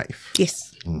over the knife?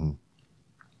 Yes.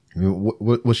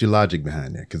 What's your logic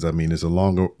behind that? Because, I mean, it's a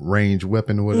longer range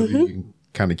weapon or whatever. You can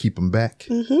kind of keep them back.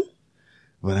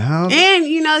 But how? And,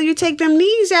 you take them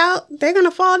knees out, they're going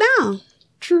to fall down.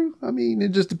 True. I mean,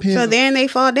 it just depends. So then they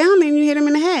fall down, then you hit them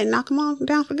in the head, knock them all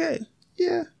down for good.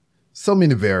 Yeah. So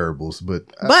many variables, but...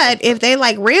 But if they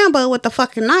like Rambo with the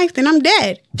fucking knife, then I'm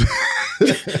dead.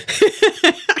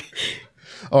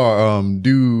 Or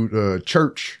dude,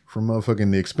 Church from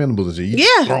motherfucking The Expendables.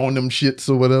 He's throwing them shits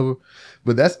or whatever.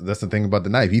 But that's the thing about the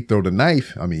knife. He throw the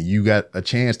knife. I mean, you got a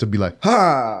chance to be like,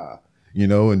 ha!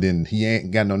 And then he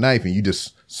ain't got no knife and you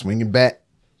just swing it back.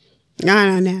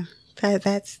 No.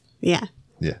 That's, yeah.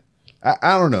 Yeah.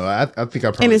 I don't know. I think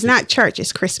I probably... And it's not church,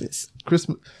 it's Christmas.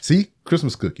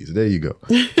 Christmas cookies. There you go.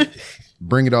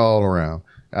 Bring it all around.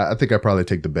 I think I probably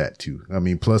take the bat too. I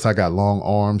mean, plus I got long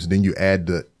arms. Then you add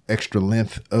the extra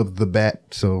length of the bat.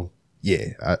 So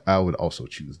yeah, I would also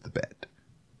choose the bat.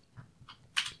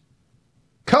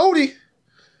 Cody,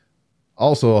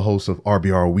 also a host of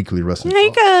RBR Weekly Wrestling Hey,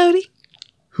 Talk. Cody.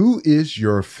 Who is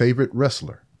your favorite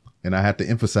wrestler? And I have to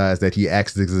emphasize that he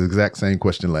asked the exact same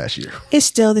question last year. It's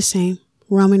still the same.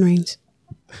 Roman Reigns.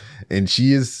 And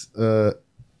she is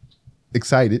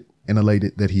excited and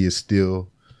elated that he is still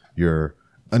your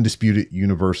undisputed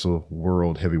Universal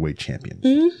World Heavyweight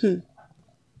Champion.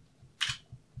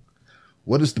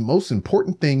 What is the most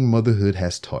important thing motherhood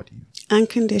has taught you?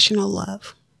 Unconditional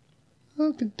love.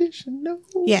 Unconditional.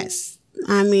 Yes.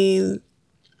 I mean,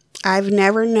 I've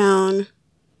never known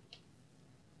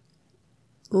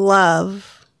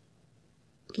love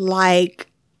like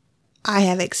I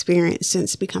have experienced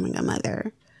since becoming a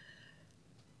mother.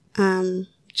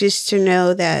 Just to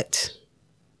know that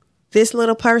this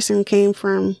little person came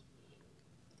from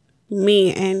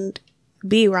me and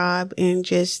B-Rob, and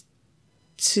just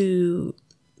to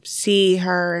see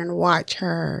her and watch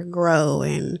her grow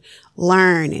and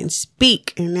learn and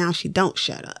speak, and now she don't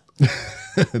shut up.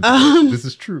 This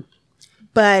is true.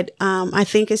 But I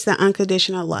think it's the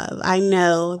unconditional love. I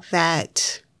know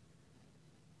that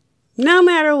no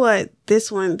matter what, this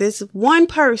one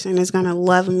person is going to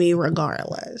love me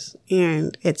regardless.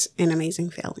 And it's an amazing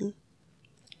feeling.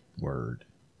 Word.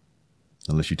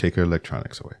 Unless you take her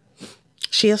electronics away.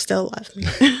 She'll still love me.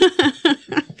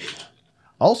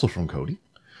 Also from Cody,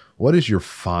 what is your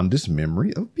fondest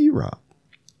memory of B-Rob?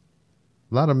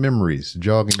 A lot of memories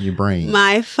jogging your brain.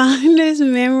 My fondest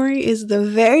memory is the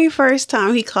very first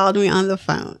time he called me on the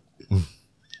phone.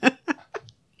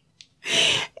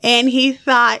 And he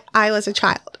thought I was a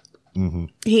child. Mm-hmm.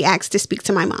 He asked to speak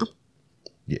to my mom.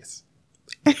 Yes.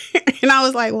 And I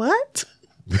was like, what?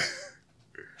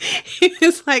 He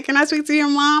was like, can I speak to your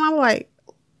mom? I'm like,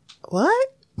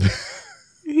 what?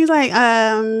 He's like,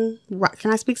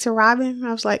 can I speak to Robin?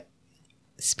 I was like,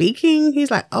 speaking?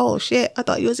 He's like, oh shit, I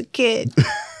thought you was a kid.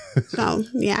 So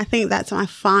yeah, I think that's my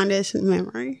fondest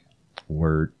memory.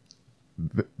 Word.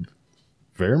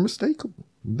 Very mistakable.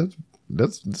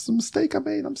 That's a mistake I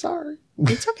made. I'm sorry.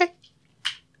 It's okay.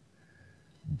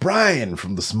 Brian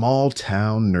from the Small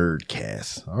Town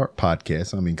Nerdcast, our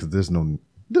podcast. I mean, because there's no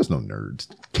nerds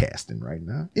casting right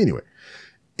now. Anyway,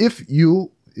 if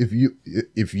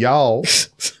y'all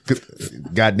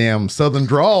goddamn Southern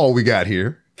drawl we got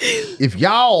here, if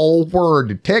y'all were a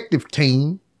detective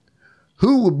team,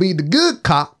 who would be the good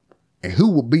cop and who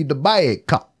would be the bad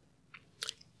cop?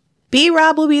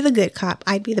 B-Rob will be the good cop.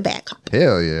 I'd be the bad cop.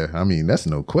 Hell yeah. I mean, that's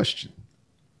no question.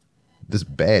 This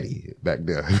baddie back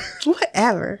there.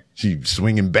 Whatever. She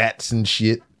swinging bats and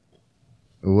shit.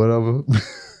 Or whatever.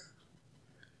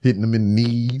 Hitting them in the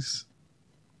knees.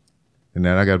 And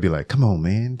then I got to be like, come on,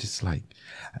 man. Just like.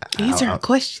 Answer our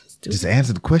questions, dude. Just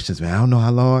answer the questions, man. I don't know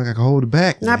how long I can hold it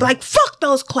back. And I'd be like, fuck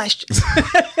those questions.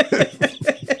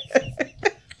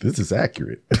 This is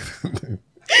accurate.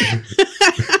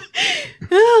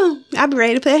 Oh, I'd be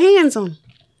ready to put hands on.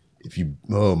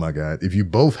 Oh my God. If you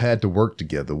both had to work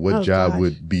together, what job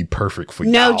would be perfect for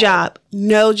you? No job.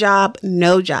 No job.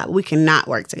 No job. We cannot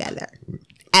work together.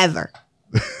 Ever.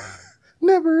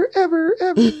 Never, ever,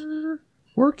 ever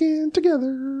working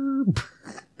together.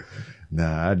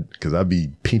 Nah, because I'd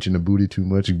be pinching the booty too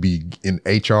much. I'd be in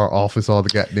HR office all the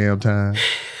goddamn time.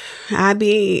 I'd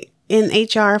be in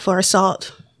HR for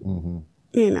assault. Mm-hmm.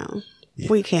 You know,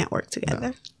 we can't work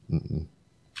together.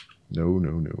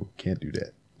 No. Can't do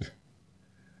that.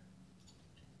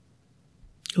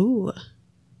 Ooh.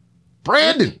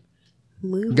 Brandon.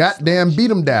 Moves. Goddamn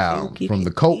beat 'em down Keep from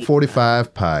the Cult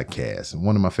 45 podcast. And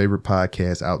one of my favorite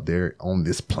podcasts out there on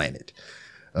this planet.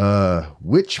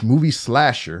 Which movie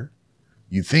slasher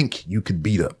you think you could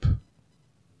beat up?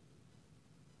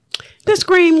 The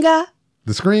Scream guy.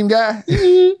 The Scream guy?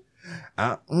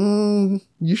 Mm-hmm.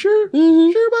 You sure?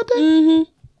 Mm-hmm. Sure about that? Mm-hmm.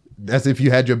 That's if you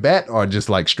had your bat or just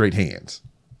like straight hands?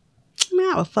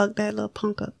 Man, I would fuck that little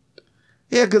punk up.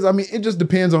 Yeah, because I mean, it just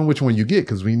depends on which one you get.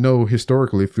 Because we know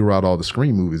historically throughout all the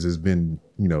Scream movies, there's been,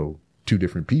 two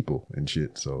different people and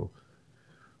shit. So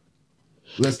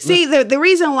the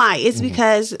reason why is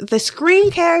because the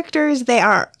Scream characters, they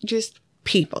are just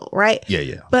people, right?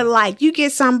 Yeah. But like you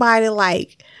get somebody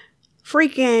like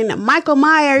freaking Michael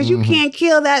Myers, you can't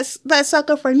kill that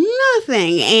sucker for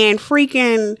nothing. And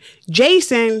freaking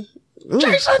Jason.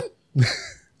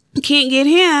 Can't get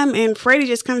him, and Freddy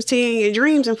just comes to you in your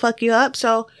dreams and fuck you up.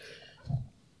 So,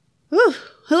 who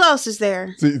else is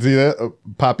there? See that?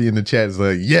 Poppy in the chat is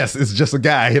like, yes, it's just a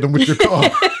guy. Hit him with your car.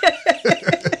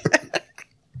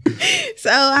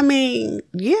 So, I mean,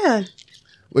 yeah.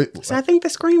 Wait, So I think the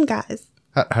Scream guys.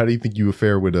 how do you think you would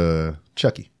fare with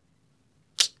Chucky?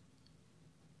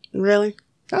 Really?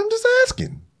 I'm just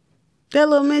asking. That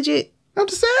little midget? I'm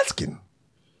just asking.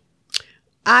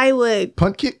 I would.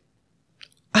 Punt kick?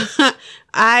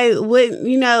 I would,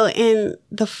 in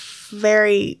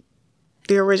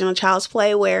the original Child's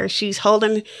Play where she's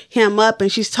holding him up and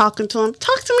she's talking to him.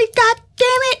 Talk to me, God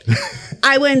damn it.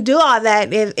 I wouldn't do all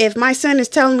that. If my son is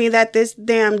telling me that this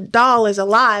damn doll is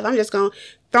alive, I'm just going to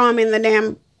throw him in the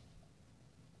damn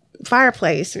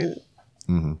fireplace and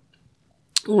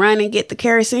run and get the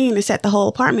kerosene and set the whole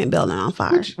apartment building on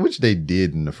fire. Which they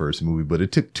did in the first movie, but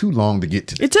it took too long to get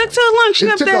to. It took too long.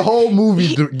 It took a whole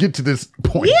movie to get to this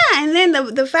point. Yeah, and then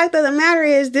the fact of the matter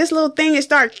is, this little thing is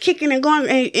start kicking and going,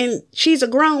 and she's a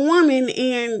grown woman,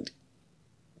 and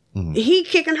he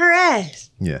kicking her ass.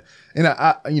 Yeah, and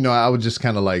I would just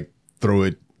kind of like throw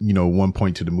it, one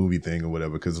point to the movie thing or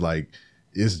whatever, because like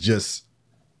it's just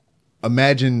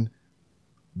imagine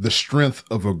the strength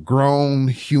of a grown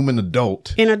human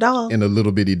adult in a doll, in a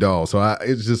little bitty doll. So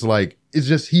it's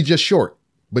just he's just short,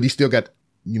 but he still got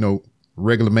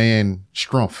regular man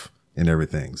strength and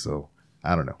everything. So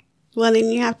I don't know. Well, then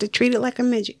you have to treat it like a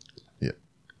midget. Yeah,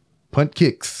 punt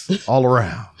kicks all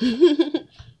around.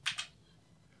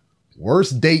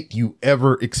 Worst date you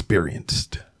ever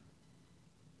experienced?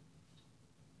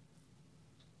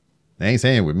 I ain't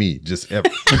saying with me, just ever.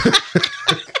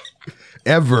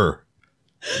 Ever.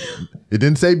 It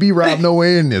didn't say B-Rob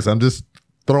nowhere in this. I'm just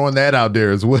throwing that out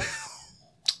there as well.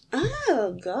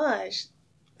 Oh, gosh.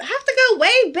 I have to go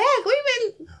way back. We've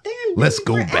been there. Let's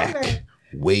go back.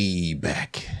 Way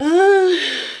back.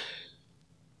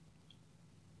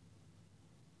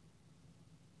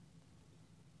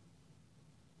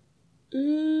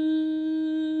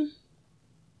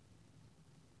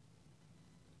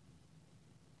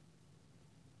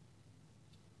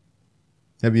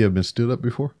 Have you ever been stood up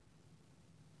before?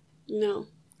 No.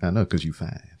 I know, because you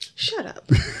fine. Shut up.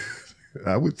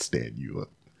 I would stand you up.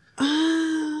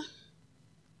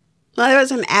 Well, there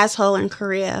was an asshole in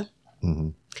Korea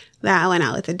that I went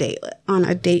out on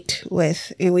a date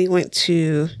with, and we went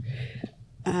to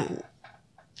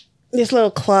this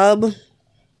little club.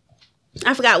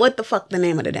 I forgot what the fuck the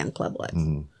name of the damn club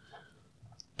was.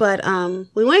 But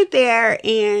we went there,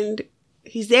 and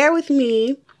he's there with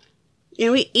me,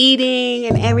 and we eating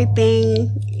and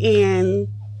everything, and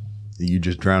you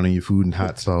just drowning your food in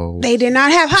hot sauce. They did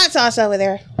not have hot sauce over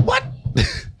there. What?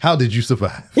 How did you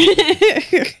survive?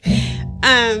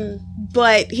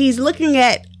 But he's looking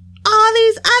at all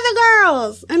these other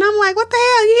girls, and I'm like, what the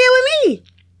hell? You're here with me,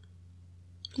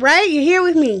 right? You're here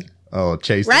with me. Oh,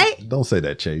 Chase. Right? Don't say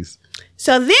that, Chase.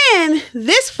 So then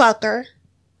this fucker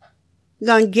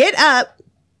gonna get up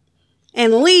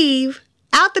and leave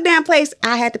out the damn place.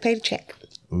 I had to pay the check.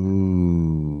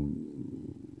 Ooh.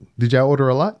 Did y'all order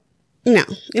a lot? No,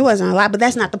 it wasn't a lot, but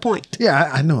that's not the point. Yeah,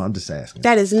 I know. I'm just asking.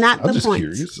 That is not the point.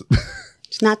 I'm just curious.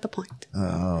 It's not the point.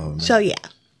 Oh, man. So yeah,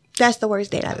 that's the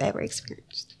worst date I've ever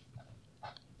experienced.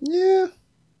 Yeah.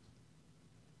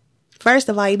 First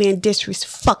of all, you're being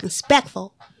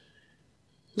disrespectful.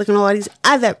 Looking at all these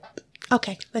other.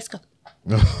 Okay, let's go.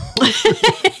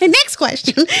 Next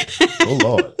question. Oh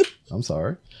Lord, I'm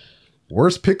sorry.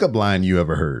 Worst pickup line you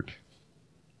ever heard?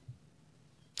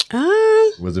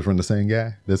 Was it from the same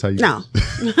guy? That's how you. No.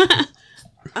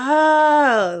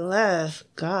 Oh, let's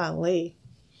golly.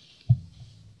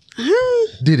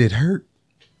 Did it hurt?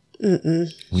 When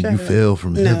you fell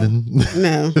from heaven?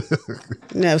 No.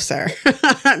 No, sir.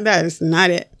 That is not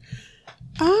it.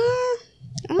 I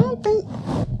don't think.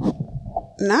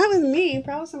 Not with me.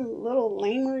 Probably some little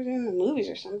lamers in the movies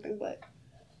or something, but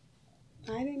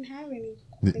I didn't have any.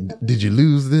 Did you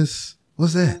lose this?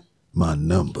 What's that? My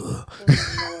number.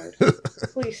 Oh, Lord.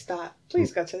 Please stop.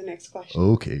 Please go to the next question.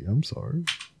 Okay, I'm sorry.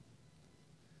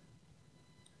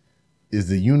 Is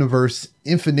the universe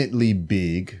infinitely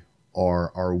big,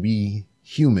 or are we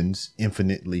humans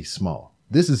infinitely small?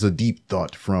 This is a deep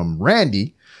thought from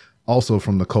Randy, also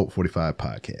from the Cult 45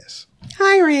 podcast.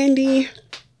 Hi, Randy.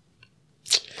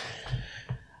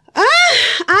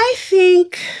 I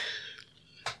think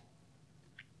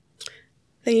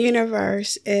the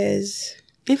universe is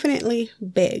infinitely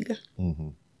big.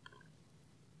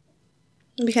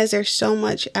 Because there's so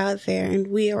much out there, and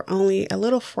we are only a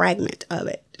little fragment of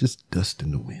it. Just dust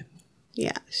in the wind.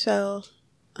 Yeah, so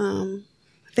I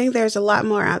think there's a lot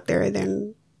more out there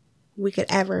than we could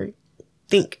ever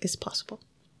think is possible.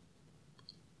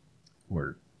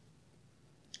 Word.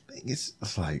 It's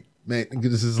like, man,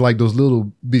 this is like those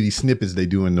little bitty snippets they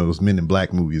do in those Men in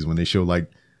Black movies when they show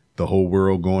like the whole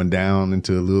world going down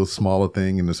into a little smaller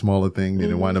thing and the smaller thing,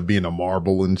 then it wind up being a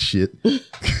marble and shit.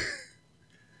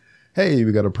 Hey,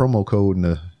 we got a promo code in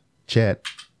the chat.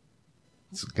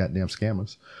 It's goddamn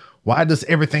scammers. Why does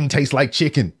everything taste like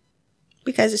chicken?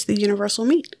 Because it's the universal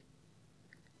meat.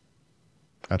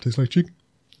 I taste like chicken?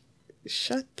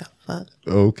 Shut the fuck.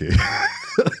 Okay.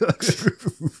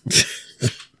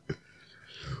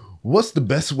 What's the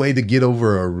best way to get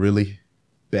over a really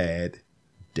bad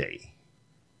day?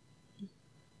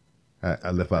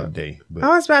 I left out day, but I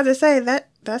was about to say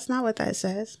that's not what that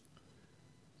says.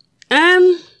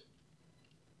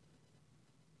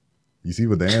 You You see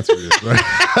what the answer is, right?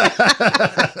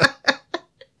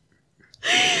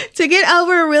 To get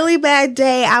over a really bad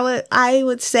day, I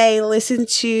would say listen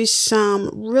to some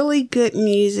really good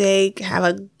music, have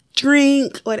a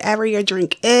drink, whatever your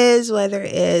drink is, whether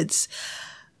it's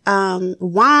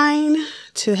wine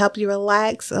to help you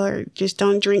relax, or just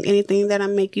don't drink anything that'll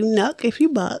make you nuck if you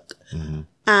buck.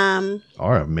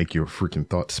 Or make your freaking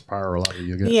thoughts spiral out of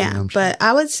your gut. Yeah, but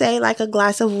I would say like a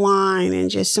glass of wine and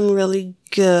just some really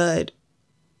good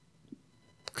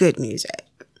music.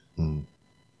 And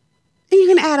you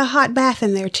can add a hot bath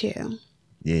in there too.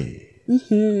 Yeah.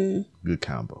 Good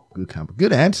combo. Good combo.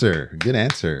 Good answer. Good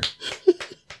answer.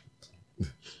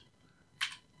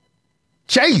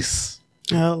 Chase.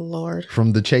 Oh, Lord.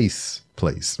 From the Chase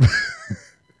place.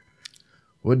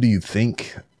 What do you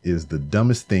think is the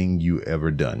dumbest thing you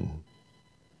ever done?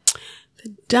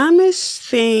 The dumbest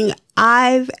thing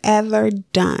I've ever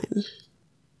done.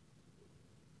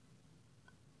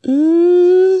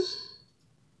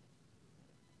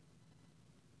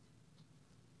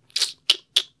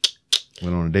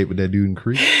 Went on a date with that dude in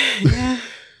Crete? Yeah,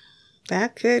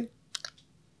 that could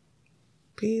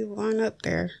be one up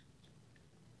there.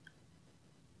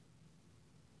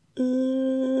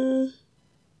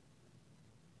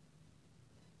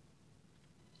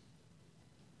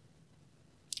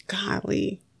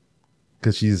 Golly.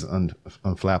 Because she's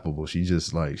unflappable. She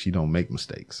just like, she don't make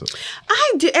mistakes. So.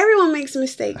 I do. Everyone makes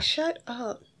mistakes. Shut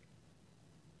up.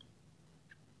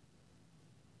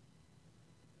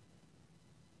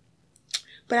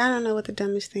 But I don't know what the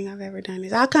dumbest thing I've ever done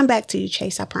is. I'll come back to you,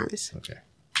 Chase. I promise. Okay.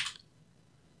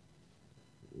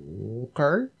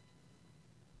 Okay.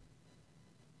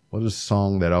 What is a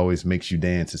song that always makes you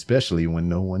dance, especially when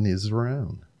no one is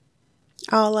around?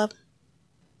 All of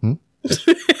them.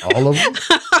 All of them?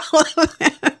 All of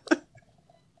them.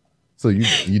 So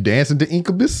you dancing to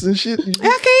Incubus and shit?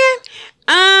 I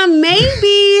can.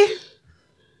 Maybe.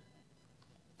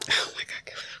 Oh my God,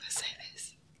 I'm gonna say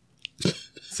this.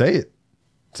 Say it.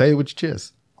 Say it with your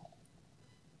chest.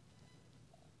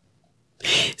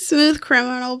 Smooth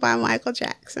Criminal by Michael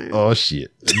Jackson. Oh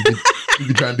shit. You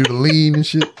be trying to do the lean and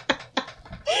shit.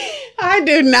 I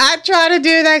do not try to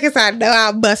do that because I know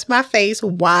I'll bust my face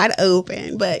wide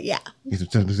open. But yeah. There's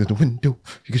the window.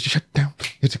 You get shut down.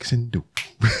 It's a window.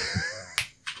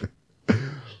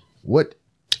 What?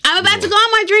 I'm about to go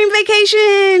on my dream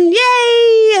vacation.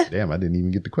 Yay! Damn, I didn't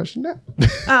even get the question down. Oh,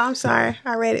 I'm sorry.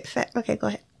 I read it. Okay, go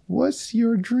ahead. What's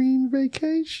your dream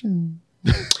vacation?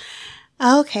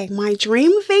 Okay, my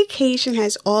dream vacation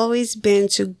has always been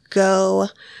to go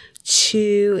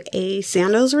to a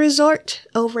sandals resort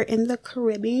over in the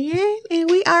Caribbean, and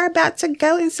we are about to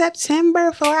go in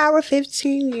September for our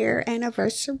 15-year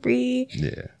anniversary.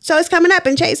 Yeah. So it's coming up,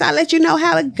 and Chase, I'll let you know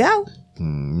how it go.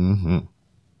 Mm-hmm.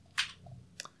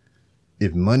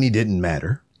 If money didn't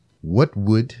matter, what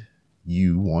would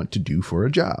you want to do for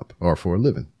a job or for a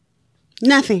living?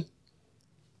 Nothing.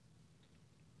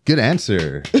 Good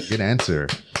answer. Good answer.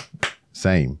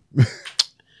 Same.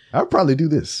 I would probably do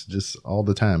this just all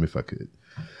the time if I could.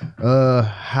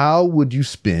 How would you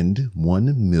spend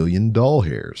 1 million doll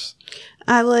hairs?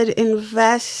 I would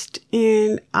invest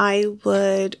in, I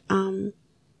would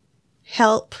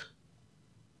help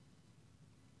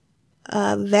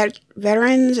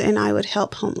veterans, and I would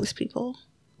help homeless people.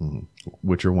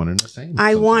 Which are one and the same.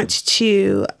 I want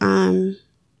to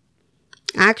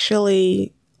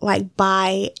actually like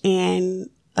buy an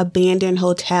abandoned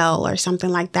hotel or something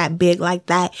like that, big like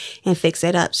that, and fix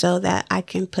it up so that I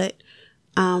can put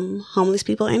homeless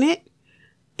people in it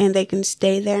and they can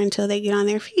stay there until they get on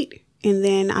their feet. And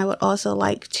then I would also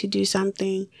like to do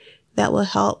something that will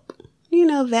help,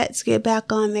 vets get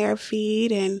back on their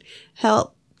feet and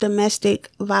help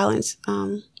domestic violence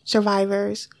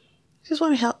survivors. Just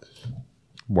want to help.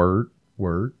 Word.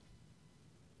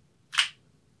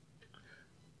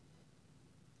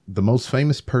 The most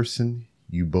famous person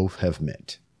you both have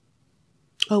met.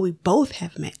 Oh, we both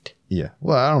have met. Yeah.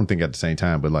 Well, I don't think at the same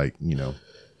time, but like,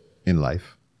 in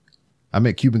life. I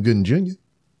met Cuba Gooding Jr.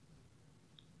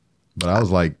 But I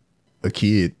was like a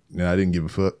kid and I didn't give a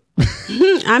fuck.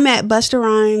 I met Busta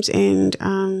Rhymes and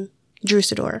Drew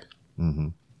Sidor. Mm-hmm.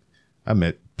 I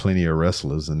met plenty of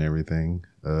wrestlers and everything.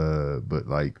 But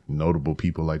like notable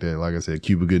people like that. Like I said,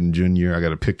 Cuba Gooding Jr., I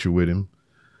got a picture with him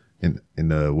in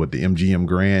the MGM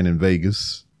Grand in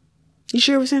Vegas. You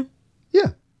sure it was him? Yeah.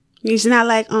 He's not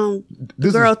like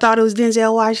the girl thought it was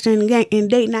Denzel Washington in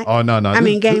date night. Oh no!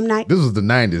 Game night. This was the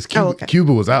 90s.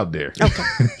 Cuba was out there. Okay.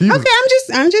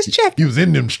 I'm just checking. He was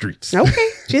in them streets. Okay,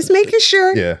 just making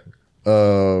sure. Yeah.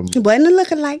 He wasn't a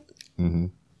lookalike. Mm-hmm.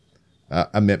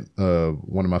 I met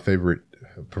one of my favorite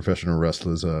professional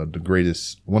wrestlers,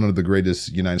 one of the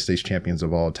greatest United States champions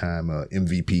of all time,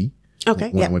 MVP. Okay.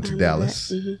 When I yep, went to remember Dallas.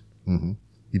 that. Mhm.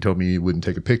 He told me he wouldn't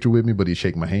take a picture with me, but he'd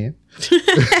shake my hand.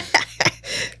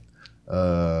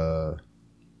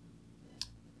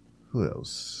 Who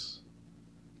else?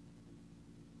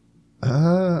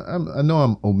 I know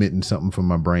I'm omitting something from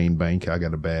my brain bank. I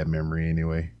got a bad memory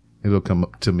anyway. It'll come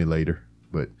up to me later.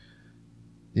 But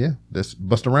yeah, that's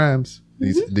Busta Rhymes.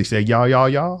 They say y'all.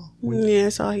 Yeah,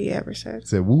 that's all he ever said.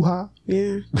 Said woo-ha.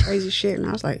 Yeah, crazy shit. And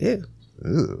I was like, ew.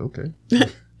 Okay.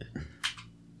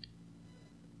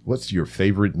 What's your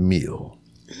favorite meal?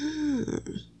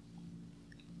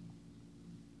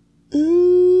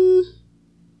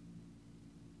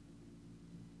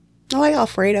 I like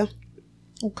Alfredo.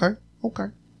 Okay.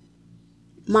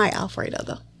 My Alfredo,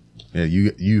 though. Yeah,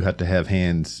 you have to have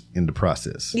hands in the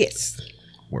process. Yes.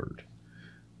 Word.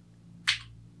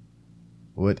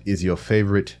 What is your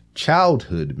favorite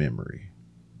childhood memory?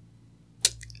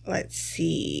 Let's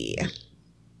see.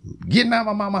 Getting out of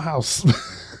my mama's house.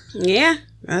 Yeah,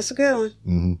 that's a good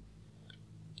one.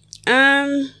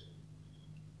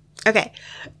 Okay.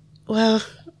 Well,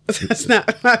 that's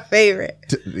not my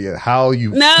favorite. Yeah, how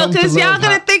you No, come to because y'all love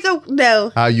gonna hot- think of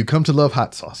no. how you come to love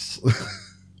hot sauce.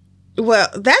 Well,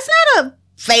 that's not a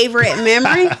favorite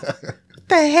memory. What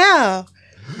the hell?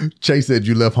 Chase said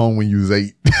you left home when you was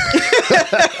 8.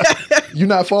 You're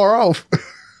not far off.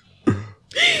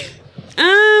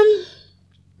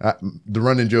 The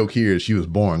running joke here is she was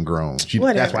born grown. That's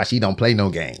Whatever. why she don't play no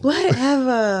game.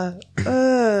 Whatever.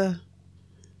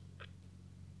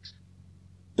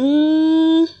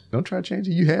 Don't try to change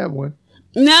it. You have one.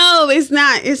 No, it's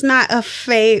not. It's not a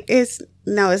fave. It's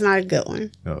not a good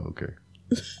one. Oh, okay.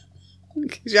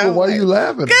 Well, Why are you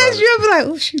laughing? Because About you'll be like,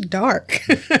 oh, she's dark.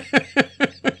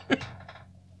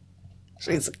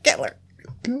 She's a killer.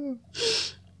 it?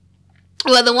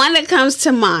 Well, the one that comes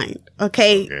to mind,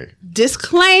 okay? Okay.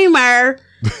 Disclaimer,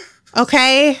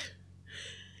 okay?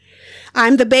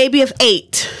 I'm the baby of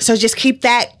 8, so just keep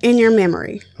that in your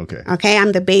memory. Okay. Okay,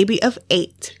 I'm the baby of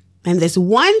 8. And this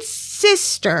one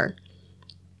sister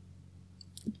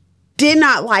did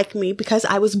not like me because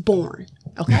I was born.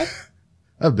 Okay?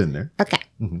 I've been there. Okay.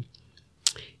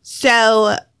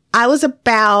 So I was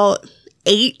about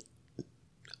 8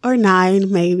 or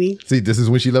 9, maybe. See, this is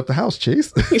when she left the house,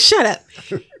 Chase. Shut up.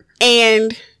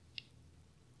 And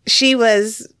she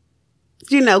was,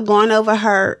 going over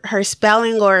her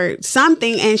spelling or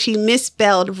something, and she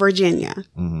misspelled Virginia.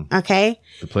 Okay?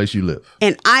 The place you live.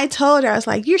 And I told her, I was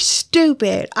like, you're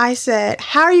stupid. I said,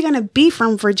 how are you going to be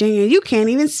from Virginia? You can't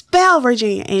even spell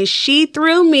Virginia. And she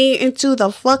threw me into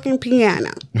the fucking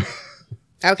piano.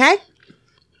 Okay?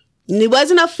 And it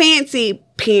wasn't a fancy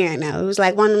piano. It was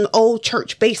like one of the old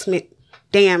church basement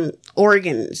damn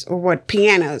organs or what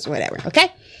pianos, whatever.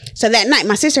 Okay? So that night,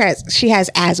 my sister has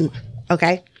asthma.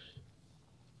 Okay?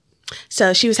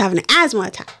 So she was having an asthma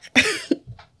attack.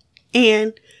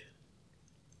 And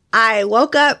I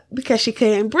woke up because she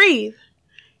couldn't breathe.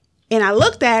 And I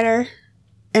looked at her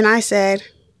and I said,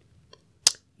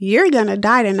 you're going to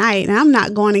die tonight and I'm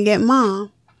not going to get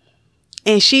mom.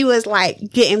 And she was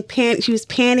like getting panicked. She was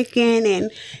panicking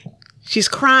and she's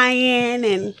crying.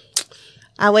 And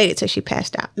I waited till she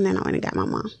passed out. And then I went and got my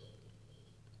mom.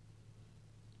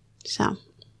 So,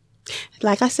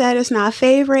 like I said, it's not a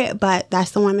favorite, but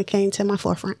that's the one that came to my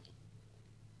forefront.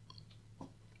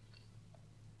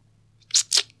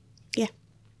 Yeah.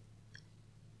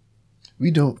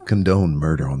 We don't condone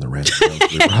murder on the Random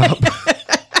Jokes with Rob.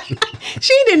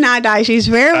 She did not die. She's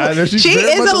very, I know she's she very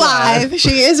is much alive. alive.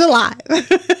 She is alive.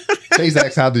 Chase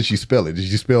asks, how did she spell it? Did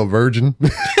she spell virgin?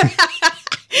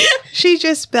 She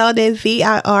just spelled it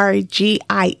Virgina.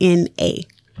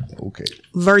 Okay.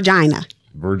 Virginia.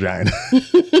 Virginia.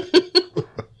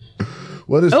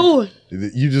 What is Oh.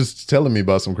 you just telling me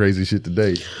about some crazy shit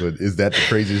today, but is that the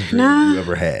craziest dream Nah. you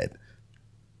ever had?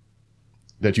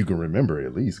 That you can remember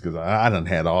at least, because I done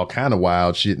had all kind of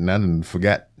wild shit and I done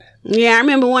forgot. Yeah, I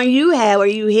remember one you had where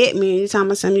you hit me. You talking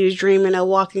about something you was dreaming of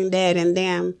Walking Dead and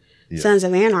damn Sons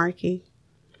of Anarchy.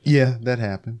 Yeah, that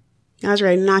happened. I was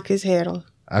ready to knock his head off.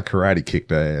 I karate kicked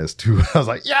her ass too. I was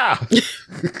like, yeah.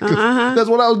 That's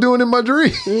what I was doing in my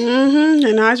dream.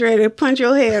 And I was ready to punch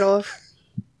your head off.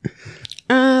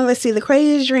 Let's see, the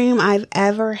craziest dream I've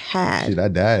ever had. Shit, I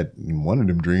died in one of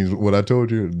them dreams. What I told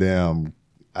you, damn.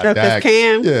 I 'cause died.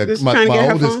 Cam Yeah, was my trying to get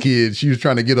her oldest phone? kid, she was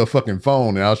trying to get her fucking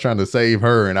phone and I was trying to save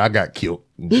her and I got killed.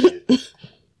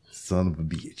 Son of a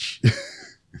bitch.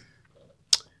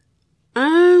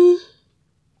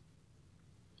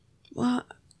 Well,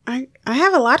 I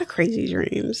have a lot of crazy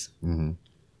dreams.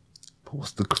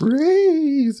 What's the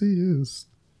craziest?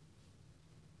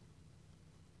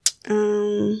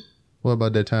 What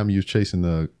about that time you was chasing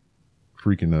the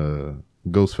freaking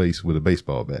Ghostface with a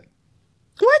baseball bat?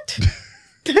 What?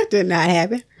 That did not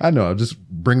happen. I know. I'll just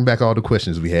bring back all the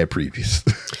questions we had previous.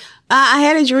 I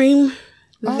had a dream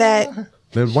that.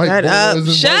 That white Shut boys up! and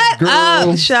Shut white up!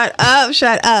 girls. Shut up!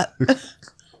 Shut up!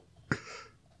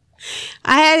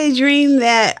 I had a dream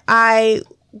that I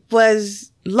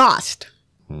was lost.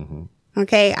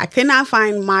 Okay, I could not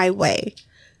find my way.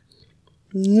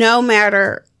 No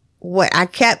matter what, I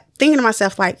kept thinking to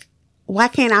myself, like, why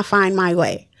can't I find my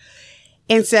way?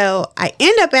 And so I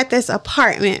end up at this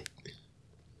apartment,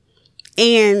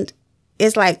 and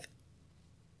it's like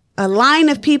a line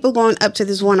of people going up to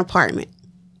this one apartment.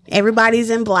 Everybody's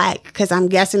in black because I'm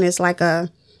guessing it's like a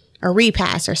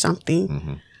repass or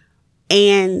something.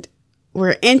 And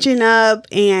we're inching up,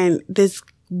 and this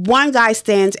one guy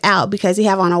stands out because he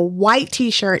have on a white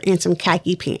t-shirt and some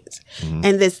khaki pants.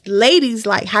 And this lady's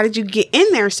like, how did you get in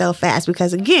there so fast?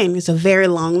 Because again, it's a very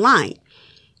long line.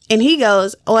 And he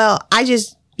goes, well, I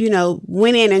just,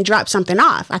 went in and dropped something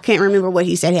off. I can't remember what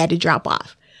he said he had to drop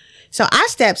off. So I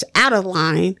steps out of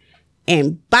line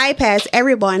and bypass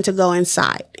everyone to go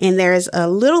inside. And there's a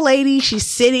little lady. She's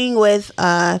sitting with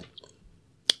a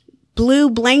blue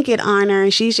blanket on her,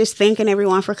 and she's just thanking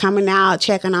everyone for coming out,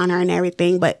 checking on her and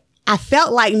everything. But I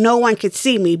felt like no one could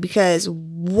see me, because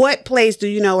what place do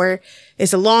you know where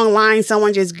it's a long line,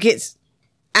 someone just gets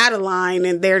out of line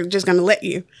and they're just going to let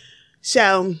you?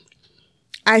 So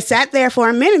I sat there for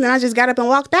a minute, and then I just got up and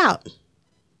walked out.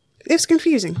 It's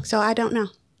confusing, so I don't know.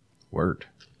 Word.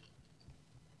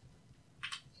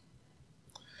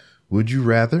 Would you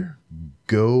rather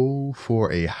go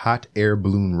for a hot air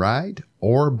balloon ride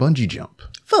or bungee jump?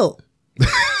 Fool.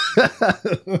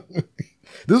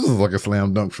 This was like a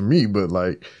slam dunk for me, but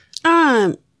like...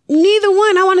 Neither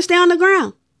one. I want to stay on the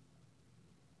ground.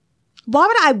 Why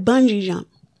would I bungee jump?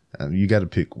 You got to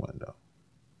pick one, though.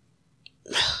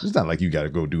 It's not like you got to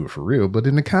go do it for real, but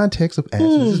in the context of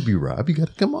asking this B-Rob, you got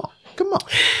to come on. Come on.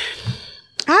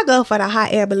 I'll go for the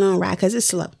hot air balloon ride because it's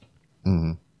slow.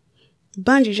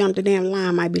 Bungee jump, the damn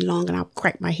line might be long and I'll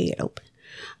crack my head open.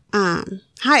 Hot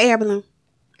air balloon.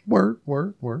 Word.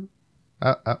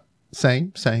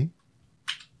 Same.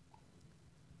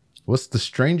 What's the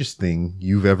strangest thing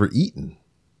you've ever eaten?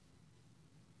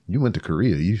 You went to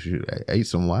Korea. You should ate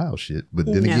some wild shit. But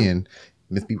then again,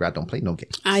 Miss B. Rod don't play no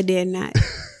games. I did not.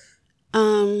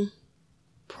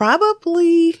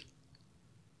 Probably,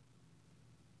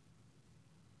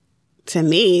 to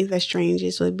me, the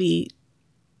strangest would be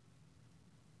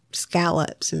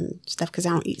scallops and stuff, because I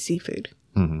don't eat seafood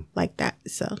like that.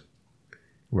 So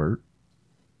Word.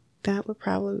 that would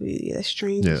probably be the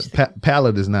strangest. Yeah,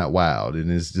 palate is not wild,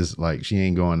 and it's just like she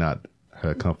ain't going out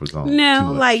her comfort zone.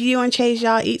 No, like you and Chase,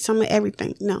 y'all eat some of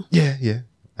everything. No. Yeah.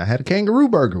 I had a kangaroo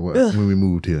burger when we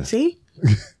moved here. See?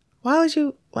 Why would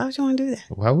you want to do that?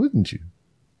 Why wouldn't you?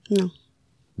 No.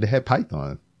 They had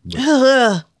python. But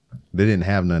Ugh. they didn't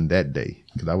have none that day,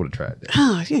 because I would have tried that.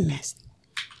 Oh, you're nasty.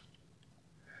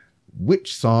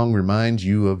 Which song reminds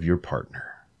you of your partner?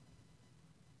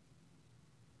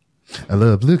 I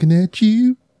love looking at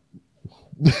you.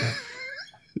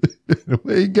 The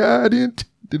way God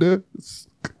intended us.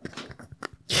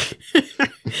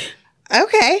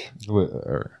 Okay.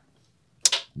 Religious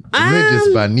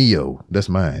by Neo. That's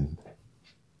mine.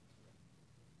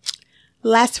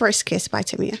 Last First Kiss by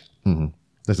Tamia.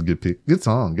 That's a good pick. Good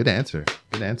song. Good answer.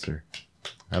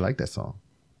 I like that song.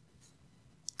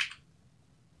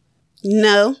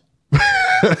 No.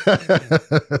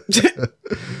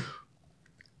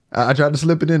 I tried to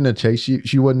slip it in there, Chase.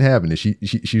 She wasn't having it.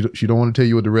 She don't want to tell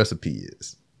you what the recipe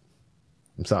is.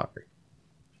 I'm sorry.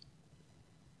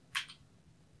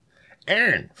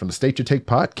 Aaron from the State Your Take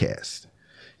podcast.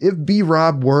 If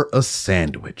B-Rob were a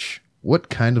sandwich, what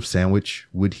kind of sandwich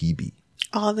would he be?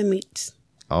 All the meats.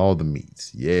 All the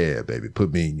meats. Yeah, baby.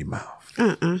 Put me in your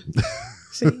mouth.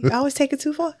 See, I always take it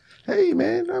too far. Hey,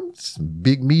 man. I'm just a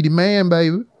big meaty man,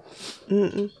 baby.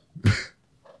 Oh,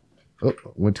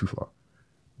 went too far.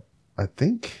 I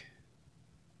think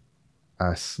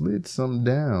I slid some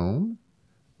down.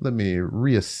 Let me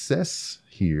reassess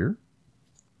here,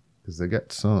 because I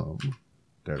got some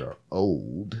that are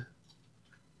old.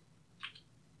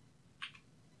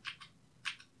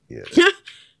 Yeah.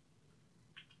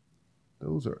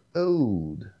 Those are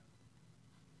old.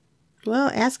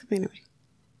 Well, ask him anyway.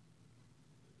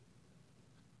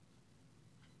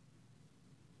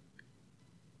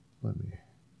 Let me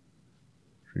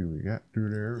see what we got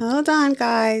through there. Hold on,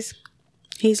 guys.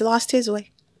 He's lost his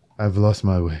way. I've lost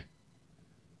my way.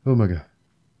 Oh my God.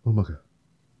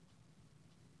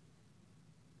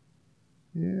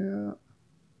 Yeah.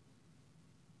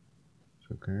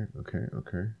 Okay.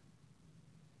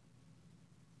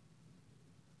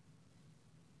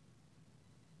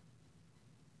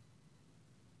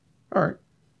 All right.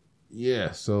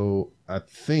 Yeah, so I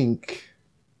think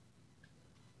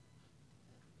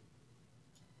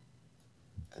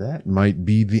that might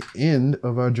be the end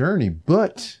of our journey,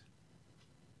 but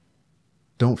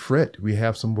don't fret. We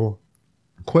have some more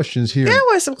questions here. There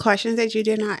were some questions that you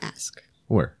did not ask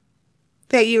Where?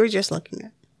 that you were just looking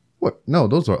at. What? No,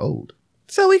 those are old.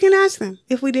 So we can ask them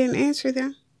if we didn't answer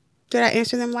them. Did I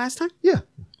answer them last time? Yeah.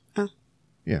 Oh.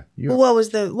 Yeah. Well, what was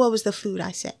the food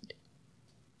I said?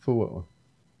 For what one?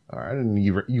 All right. And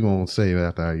you gonna say it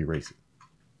after I erase it.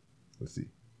 Let's see.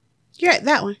 Yeah,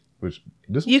 that one. Which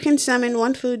this one? You can summon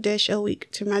one food dish a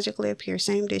week to magically appear.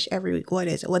 Same dish every week. What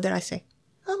is it? What did I say?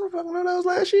 I don't fucking know. That was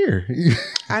last year.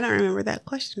 I don't remember that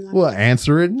question. Well,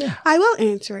 answer it now. I will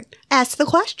answer it. Ask the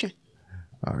question.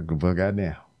 All right. Good.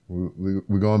 Goddamn.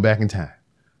 We're going back in time.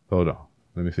 Hold on.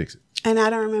 Let me fix it. And I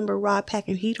don't remember Rod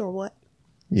packing heat or what.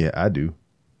 Yeah, I do.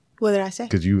 What did I say?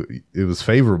 Because it was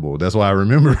favorable. That's why I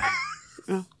remember.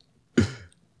 Oh.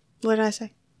 What did I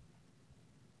say?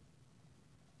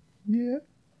 Yeah.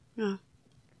 Oh.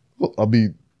 Well, I'll be.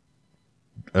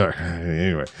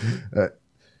 Anyway,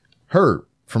 Herb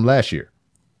from last year.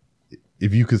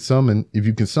 If you can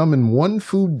summon one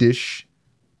food dish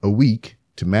a week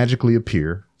to magically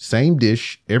appear, same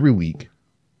dish every week,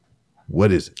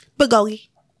 what is it? Bulgogi.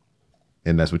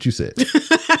 And that's what you said.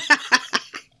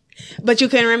 But you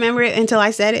couldn't remember it until I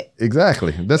said it.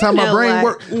 Exactly. That's how my know brain what?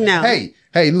 works. No.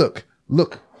 Hey, look. Who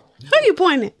are you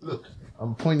pointing at? Look,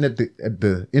 I'm pointing at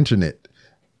the internet.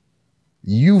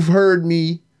 You've heard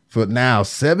me for now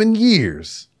 7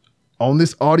 years on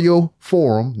this audio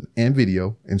forum and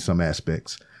video in some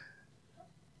aspects.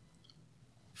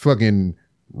 Fucking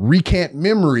recant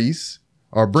memories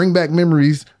or bring back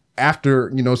memories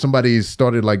after, somebody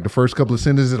started like the first couple of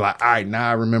sentences, like, all right,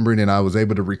 now I remember it and I was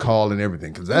able to recall and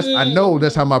everything. Cause I know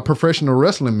that's how my professional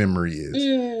wrestling memory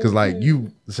is. Cause like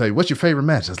you say, what's your favorite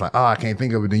match? It's like, oh, I can't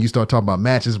think of it. Then you start talking about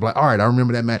matches. Like, all right, I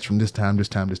remember that match from this time. And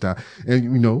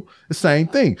the same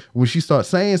thing. When she starts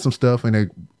saying some stuff and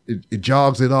it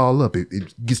jogs it all up,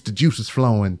 it gets the juices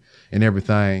flowing and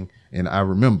everything. And I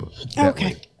remember. Okay.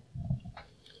 Way.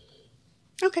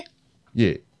 Okay.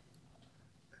 Yeah.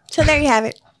 So there you have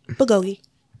it. Bulgogi.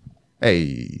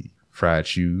 Hey, fried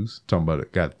shoes. Talking about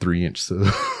it. Got 3-inch sub.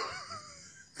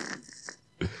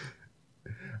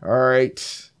 All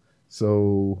right.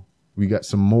 So we got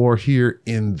some more here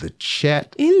in the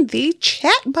chat. In the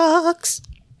chat box.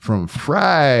 From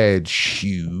Fried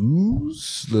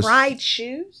Shoes. Fried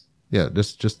Shoes? Yeah,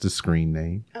 that's just the screen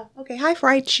name. Oh, okay. Hi,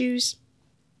 Fried Shoes.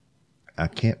 I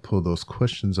can't pull those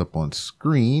questions up on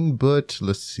screen, but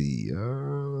let's see. I'd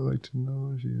like to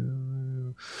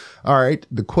know. All right.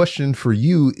 The question for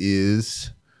you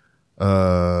is,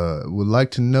 would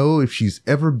like to know if she's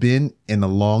ever been in a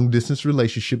long distance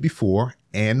relationship before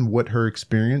and what her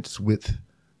experience with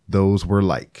those were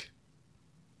like.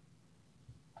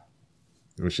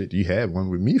 Well, shit, you had one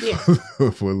with me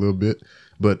for a little bit,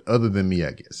 but other than me,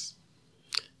 I guess.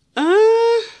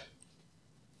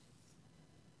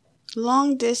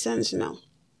 Long distance, no.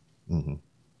 Mm-hmm.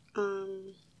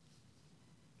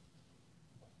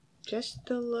 Just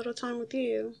a little time with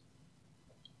you.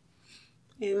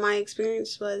 And my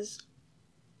experience was,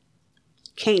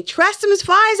 can't trust him as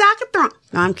far as I can throw him.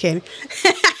 No, I'm kidding.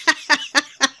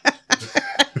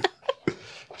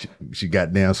 She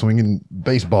got down swinging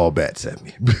baseball bats at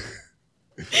me.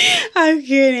 I'm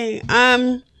kidding.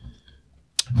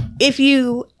 If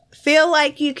you feel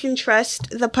like you can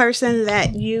trust the person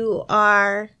that you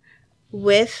are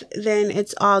with, then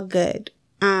it's all good.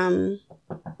 Uh-oh.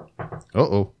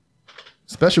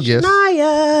 Special guest.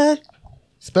 Naya.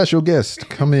 Special guest.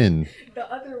 Come in.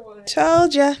 The other one.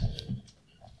 Told ya.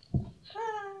 Hi.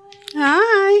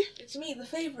 Hi. It's me, the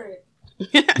favorite.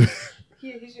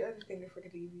 Here's your other thing I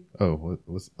forgot to give you.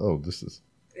 Oh, this is...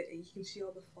 You can see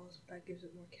all the falls, but that gives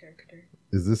it more character.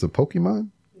 Is this a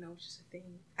Pokemon? No, it's just a thing.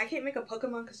 I can't make a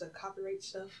Pokemon because of copyright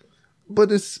stuff.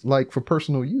 But it's like for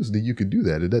personal use that you could do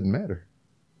that. It doesn't matter.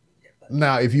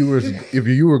 Now, if you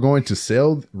were going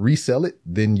to resell it,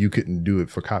 then you couldn't do it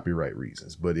for copyright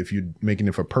reasons. But if you're making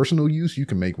it for personal use, you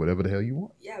can make whatever the hell you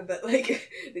want. Yeah, but like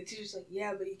the teacher's like,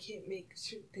 yeah, but you can't make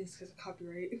certain things because of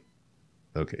copyright.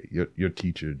 Okay, your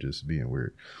teacher just being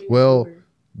weird. Well,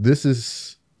 this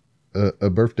is a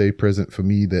birthday present for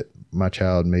me that my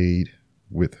child made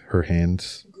with her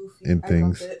hands. Goofy. And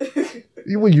things.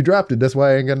 When you dropped it, that's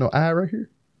why I ain't got no eye right here.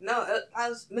 No, it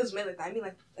was made like that. I mean,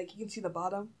 like you can see the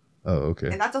bottom. Oh, okay.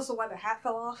 And that's also why the hat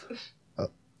fell off.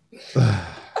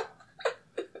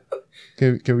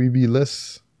 Can we be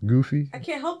less goofy? I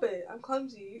can't help it. I'm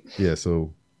clumsy. Yeah,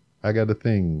 so I got a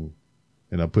thing,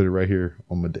 and I put it right here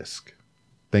on my desk.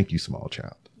 Thank you, small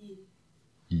child.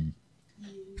 E.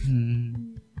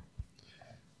 Come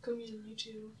here, you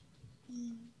too.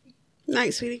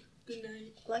 Night, sweetie. Good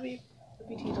night. Love you.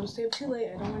 BT, don't stay up too late.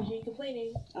 I don't want to hear you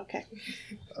complaining. Okay.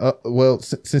 Well,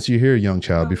 since you're here, young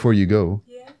child, before you go,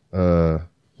 Yeah.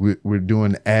 we're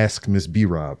doing Ask Miss B.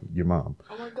 Rob, your mom.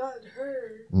 Oh my God,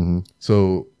 her.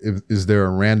 So, is there a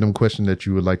random question that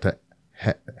you would like to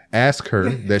ask her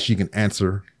that she can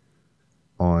answer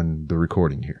on the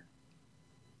recording here?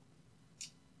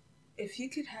 If you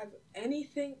could have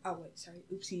anything. Oh wait, sorry.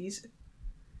 Oopsies.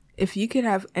 If you could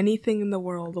have anything in the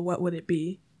world, what would it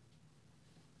be?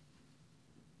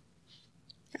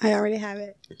 I already have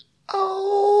it.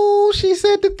 Oh, she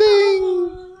said the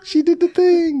thing. She did the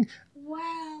thing.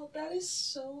 Wow, that is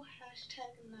so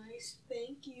 #nice.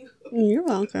 Thank you. You're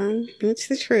welcome. It's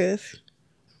the truth.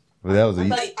 Well, that was I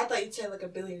thought you'd say like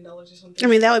 $1 billion or something. I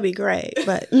mean, that would be great,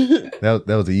 but that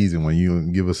was an easy one. You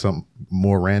give us something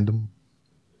more random.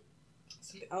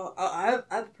 I have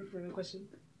a perfect random question.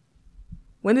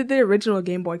 When did the original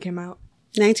Game Boy come out?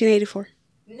 1984.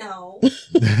 No.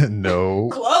 No.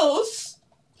 Close.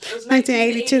 It was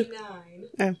 1982.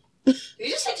 1989. Oh. Did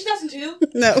you say 2002?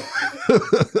 No.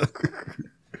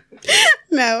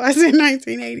 No, I said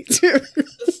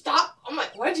 1982. Stop. I'm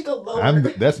like, why'd you go lower?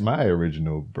 That's my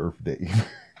original birthday.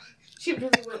 She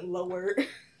really went lower.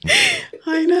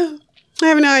 I know. I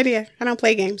have no idea. I don't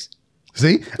play games.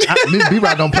 See, Miss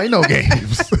B-Rod don't play no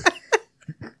games.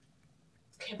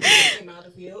 Can't believe it came out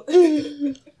of you.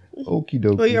 Okie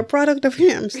dokie. Well, you're a product of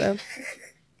him, so.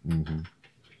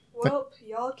 Well,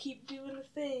 y'all keep doing the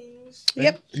things.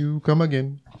 Yep. You come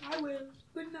again. I will.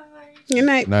 Good night. Good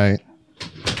night. Night.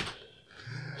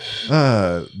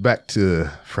 Back to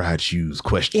Fried Shoes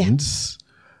questions.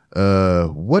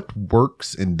 What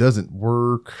works and doesn't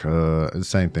work? The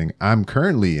same thing. I'm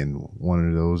currently in one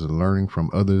of those and learning from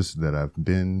others that I've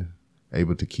been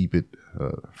able to keep it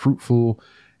fruitful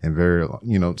and very,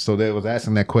 so they was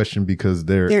asking that question because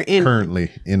they're currently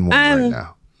in one right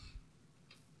now.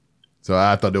 So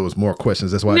I thought there was more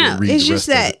questions. That's why I didn't read the rest it's just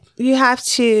that you have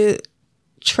to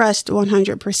trust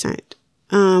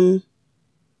 100%.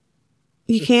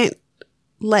 You can't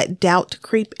let doubt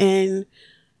creep in.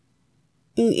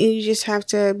 You just have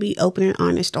to be open and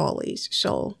honest always.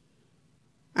 So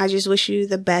I just wish you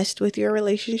the best with your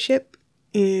relationship.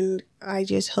 And I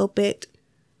just hope it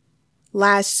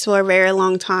lasts for a very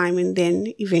long time. And then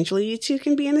eventually you two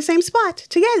can be in the same spot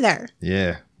together.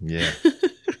 Yeah.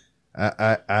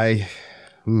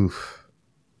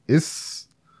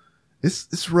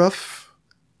 It's rough.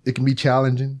 It can be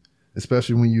challenging,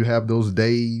 especially when you have those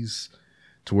days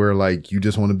to where like you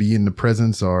just want to be in the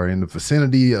presence or in the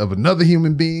vicinity of another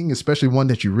human being, especially one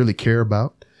that you really care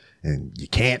about, and you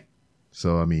can't.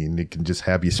 So, I mean, it can just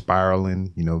have you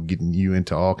spiraling, getting you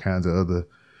into all kinds of other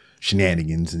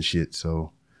shenanigans and shit.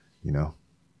 So,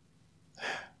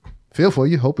 feel for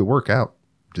you. Hope it work out.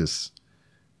 Just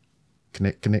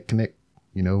connect,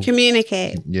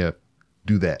 Communicate. Yeah.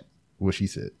 Do that. What she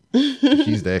said.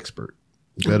 She's the expert.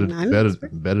 Better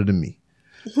than me.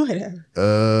 Whatever.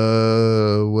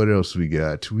 What else we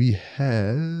got? We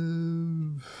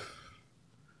have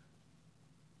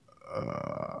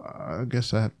I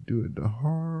guess I have to do it the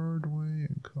hard way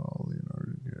and call in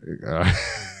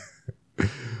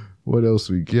what else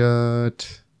we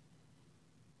got?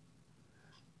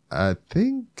 I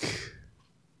think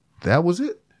that was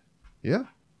it. Yeah.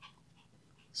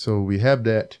 So we have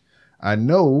that. I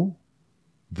know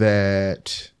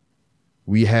that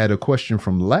we had a question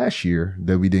from last year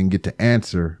that we didn't get to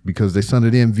answer because they sent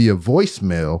it in via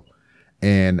voicemail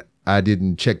and I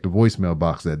didn't check the voicemail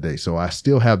box that day. So I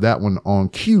still have that one on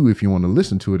queue if you want to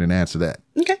listen to it and answer that.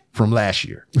 Okay. From last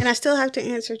year. And I still have to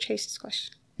answer Chase's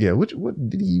question. Yeah. What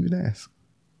did he even ask?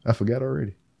 I forgot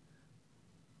already.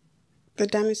 The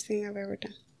dumbest thing I've ever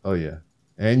done. Oh, yeah.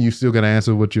 And you still got to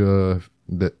answer what your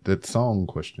that song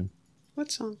question.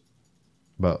 What song?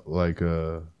 About like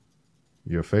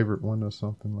your favorite one or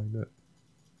something like that.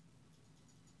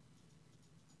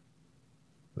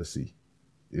 Let's see.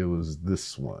 It was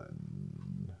this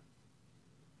one.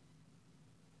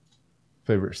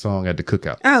 Favorite song at the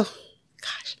cookout. Oh,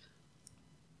 gosh.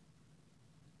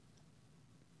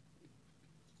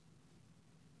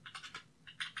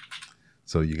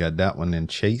 So you got that one in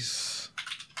Chase.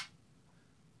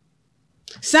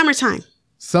 Summertime.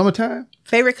 Summertime?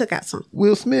 Favorite cookout song.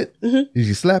 Will Smith? Mm-hmm. Is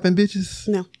you slapping bitches?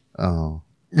 No. Oh.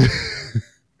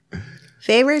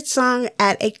 Favorite song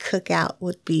at a cookout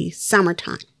would be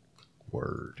Summertime.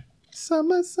 Word.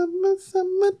 Summertime.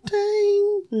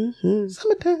 Mm-hmm.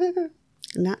 Summertime.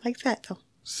 Not like that though.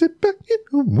 Sit back in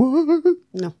the warm.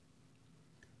 No.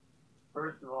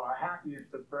 First of all,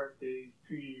 happiest of birthdays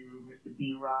to you, Mr.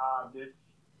 B. Rob. This,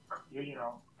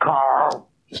 Carl,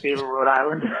 favorite Rhode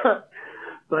Island.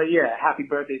 But yeah, happy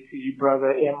birthday to you, brother.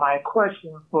 And my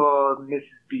question for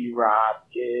Mrs. B. Rob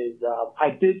is, I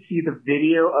did see the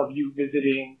video of you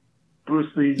visiting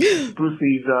Bruce Lee's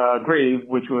grave,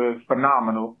 which was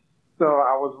phenomenal. So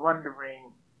I was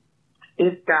wondering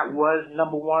if that was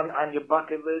number one on your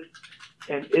bucket list,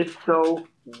 and if so,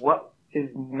 what is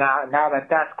now that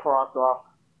that's crossed off,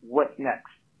 what's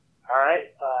next? All right.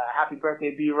 Happy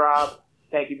birthday, B. Rob.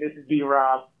 Thank you, Mrs. B.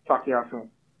 Rob. Talk to y'all soon.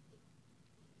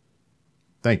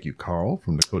 Thank you, Carl,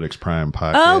 from the Codex Prime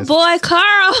podcast. Oh boy,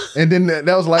 Carl. And then that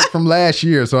was like from last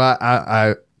year, so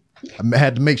I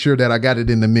had to make sure that I got it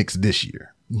in the mix this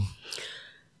year.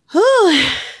 Whew.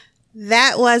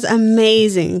 That was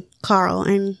amazing, Carl,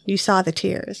 and you saw the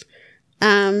tears.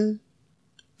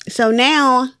 So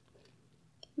now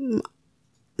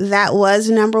that was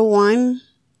number one.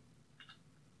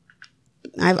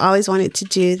 I've always wanted to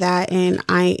do that, and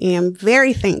I am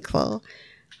very thankful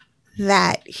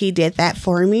that he did that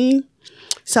for me.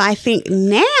 So I think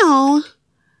now,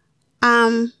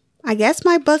 I guess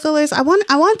my bucket list, I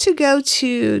want to go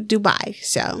to Dubai.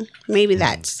 So maybe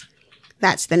that's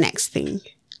the next thing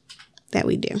that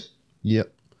we do.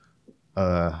 Yep.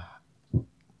 I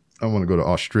want to go to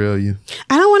Australia.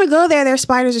 I don't want to go there. Their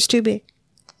spiders are too big.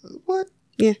 What?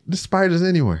 Yeah. The spiders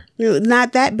anywhere.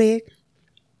 Not that big.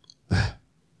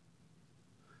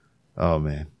 Oh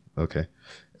man. Okay.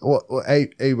 Well, hey,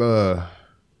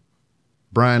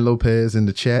 Brian Lopez in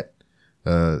the chat.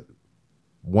 1/3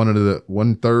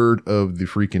 of the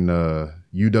freaking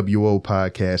UWO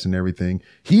podcast and everything.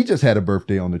 He just had a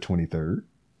birthday on the 23rd.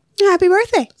 Happy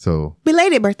birthday. So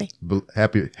Belated birthday.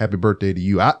 happy birthday to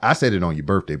you. I said it on your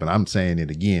birthday, but I'm saying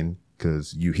it again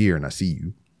because you here and I see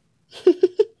you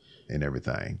and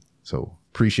everything. So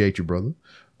appreciate you, brother.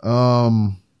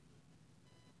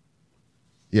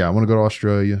 Yeah, I want to go to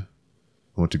Australia.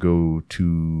 I want to go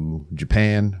to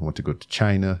Japan. I want to go to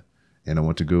China, and I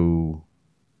want to go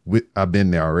I've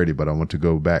been there already, but I want to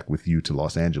go back with you to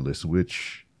Los Angeles,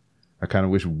 which I kind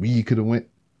of wish we could have went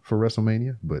for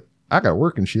WrestleMania, but I got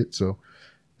work and shit, so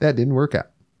that didn't work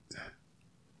out.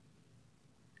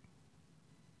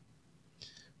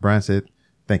 Brian said,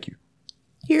 thank you.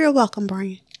 You're welcome,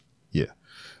 Brian. Yeah.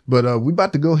 But we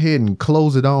about to go ahead and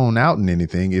close it on out and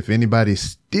anything. If anybody's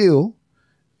still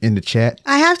in the chat.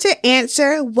 I have to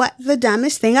answer what the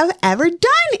dumbest thing I've ever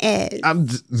done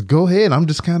is. Go ahead. I'm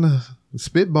just kind of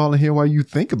spitballing here while you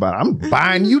think about it. I'm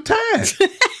buying you time.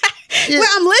 Yeah. Well,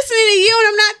 I'm listening to you and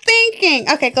I'm not thinking.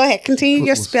 Okay, go ahead. Continue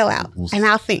your spill out and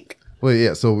I'll think. Well,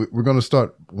 yeah. So we're going to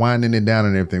start winding it down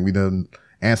and everything. We done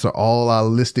answer all our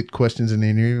listed questions in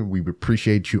here. We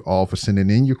appreciate you all for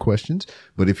sending in your questions.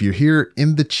 But if you're here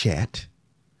in the chat,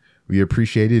 we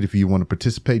appreciate it. If you want to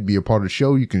participate, be a part of the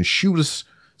show, you can shoot us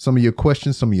some of your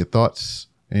questions, some of your thoughts,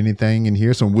 anything in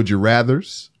here, some would you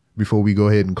rathers before we go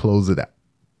ahead and close it out.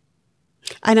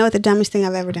 I know what the dumbest thing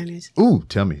I've ever done is. Ooh,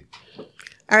 tell me.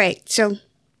 All right. So,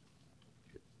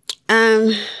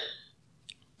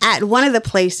 at one of the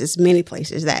places, many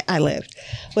places that I lived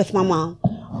with my mom,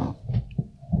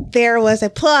 there was a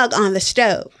plug on the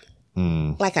stove,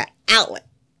 like an outlet,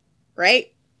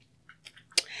 right?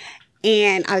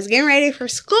 And I was getting ready for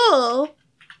school,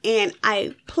 and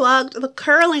I plugged the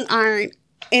curling iron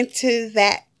into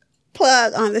that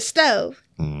plug on the stove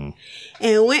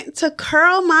and went to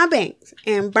curl my bangs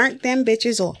and burnt them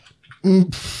bitches off.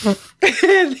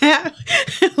 That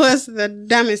was the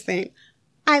dumbest thing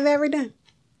I've ever done.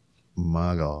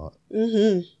 My God.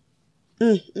 Yeah,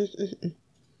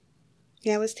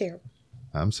 it was terrible.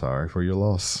 I'm sorry for your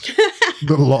loss.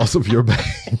 The loss of your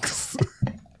bangs.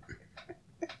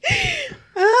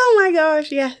 Oh my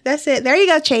gosh. Yeah, that's it. There you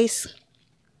go, Chase.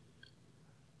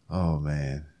 Oh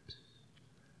man.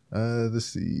 Let's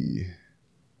see.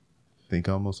 Think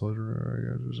almost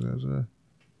over.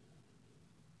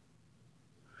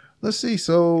 Let's see.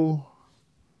 So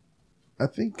I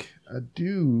think I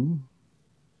do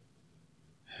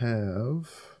have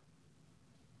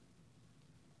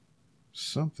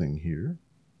something here.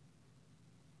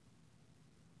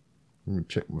 Let me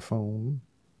check my phone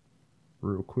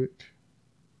real quick.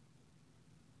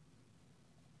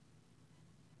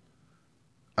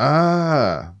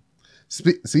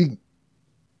 See,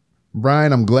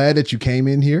 Brian, I'm glad that you came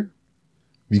in here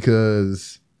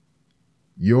because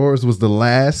yours was the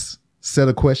last set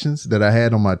of questions that I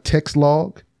had on my text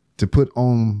log to put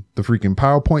on the freaking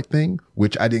PowerPoint thing,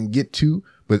 which I didn't get to,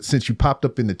 But since you popped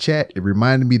up in the chat, it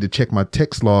reminded me to check my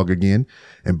text log again.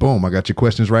 And boom, I got your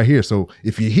questions right here. So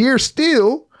if you're here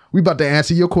still, we about to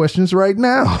answer your questions right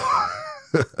now.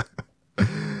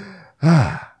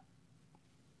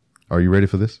 Are you ready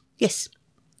for this? Yes.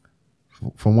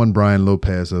 From one Brian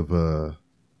Lopez of the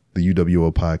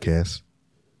UWO podcast.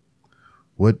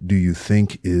 What do you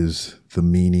think is the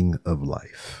meaning of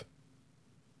life?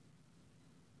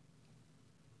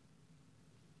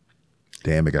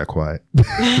 Damn, it got quiet.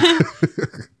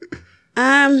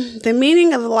 The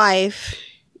meaning of life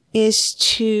is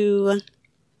to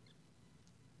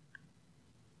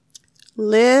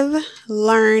live,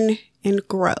 learn, and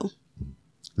grow.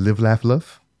 Live, laugh,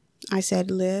 love? I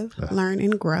said live, learn,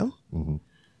 and grow. Mm-hmm.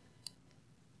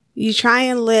 You try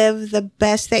and live the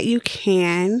best that you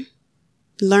can,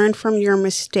 learn from your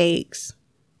mistakes,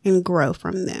 and grow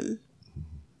from them.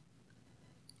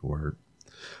 Word.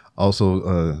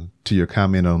 Also, to your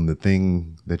comment on the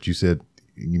thing that you said,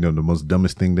 you know, the most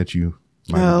dumbest thing that you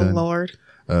might have done. Oh, Lord.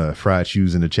 Fried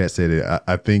Shoes in the chat said it.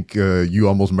 I think you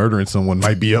almost murdering someone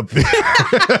might be up there.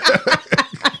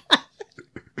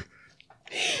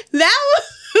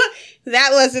 That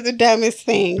wasn't the dumbest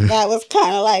thing. That was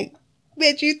kind of like,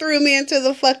 bitch, you threw me into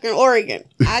the fucking Oregon.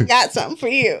 I got something for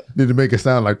you. Did it make it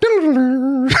sound like?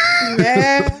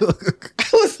 Yeah. I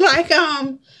was like,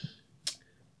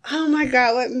 oh my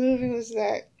God, what movie was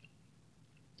that?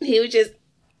 He was just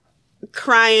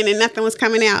crying and nothing was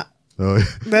coming out. Oh.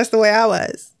 That's the way I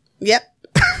was. Yep.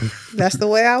 That's the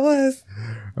way I was.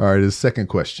 All right, the second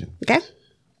question. Okay.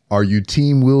 Are you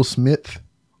team Will Smith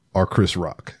or Chris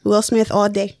Rock? Will Smith all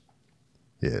day.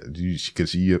 Yeah,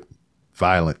 because you a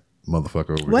violent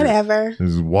motherfucker over Whatever. here.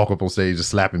 Just walk up on stage just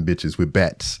slapping bitches with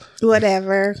bats.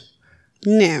 Whatever.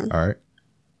 No. All right.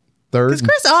 Third. Because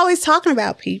Chris always talking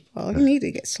about people. You need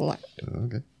to get slapped.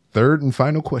 Okay. Third and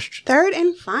final question. Third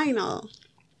and final.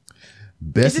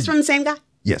 Best. Is this from the same guy?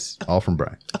 Yes, all from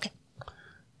Brian. Okay.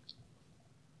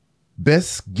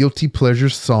 Best guilty pleasure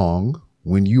song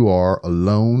when you are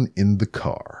alone in the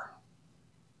car.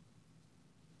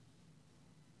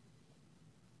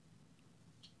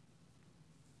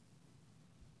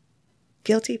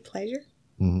 Guilty pleasure?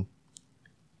 Mm-hmm.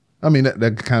 I mean,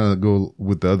 that kind of go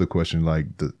with the other question, like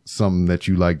something that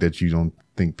you like that you don't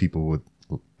think people would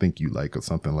think you like or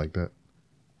something like that.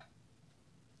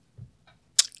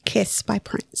 Kiss by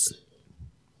Prince.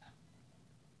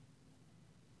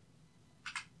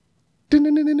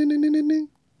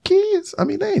 Kids. I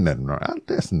mean, there ain't nothing wrong.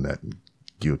 There's nothing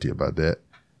guilty about that.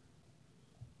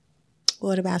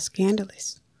 What about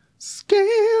Scandalous?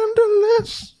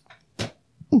 Scandalous.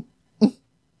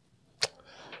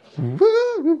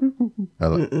 I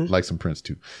like some Prince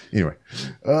too. Anyway,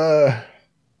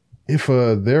 if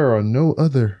there are no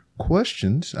other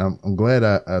questions, I'm glad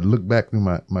I looked back through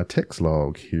my text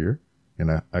log here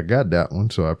and I got that one.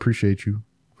 So I appreciate you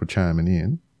for chiming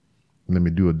in. Let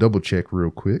me do a double check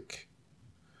real quick.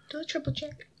 Do a triple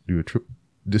check. Do a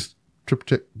triple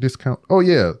check discount. Oh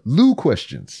yeah, Lou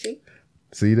questions.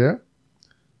 See there?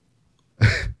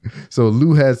 So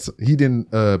Lou he didn't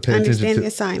pay attention Understand to the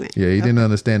assignment. Yeah, he didn't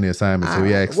understand the assignment, so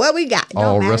he asked what we got.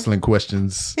 all wrestling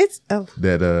questions Oh,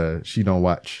 that she don't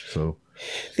watch. So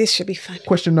this should be fun.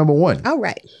 question number 1. All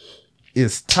right.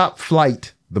 Is Top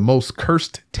Flight the most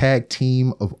cursed tag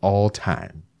team of all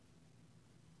time?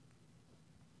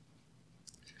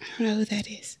 I don't know who that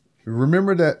is.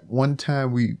 Remember that one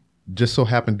time we just so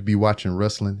happened to be watching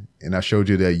wrestling and I showed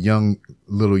you that young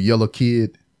little yellow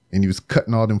kid and he was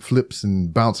cutting all them flips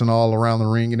and bouncing all around the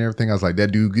ring and everything? I was like,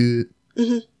 that dude good?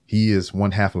 Mm-hmm. He is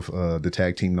one half of the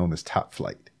tag team known as Top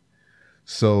Flight.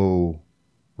 So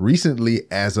recently,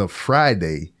 as of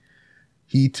Friday,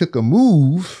 he took a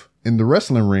move in the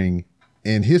wrestling ring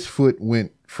and his foot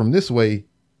went from this way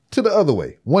to the other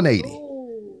way, 180. Oh.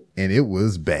 And it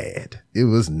was bad. It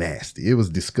was nasty. It was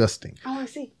disgusting. I want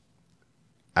to see.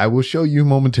 I will show you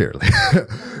momentarily.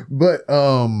 But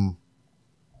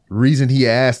reason he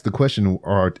asked the question,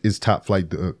 or is Top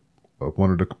Flight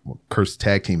one of the cursed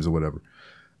tag teams or whatever?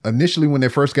 Initially, when they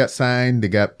first got signed, they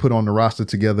got put on the roster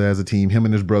together as a team. Him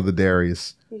and his brother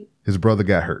Darius. Mm-hmm. His brother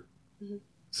got hurt,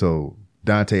 so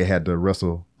Dante had to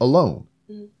wrestle alone.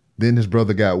 Mm-hmm. Then his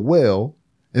brother got well,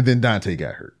 and then Dante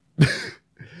got hurt.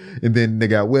 And then they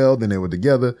got well. Then they were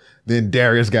together. Then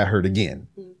Darius got hurt again.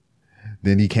 Mm-hmm.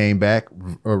 Then he came back,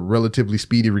 a relatively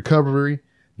speedy recovery.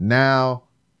 Now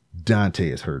Dante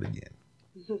is hurt again.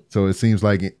 Mm-hmm. So it seems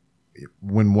like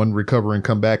when one recover and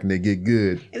come back and they get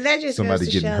good, and that just somebody goes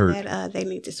to getting show hurt. That they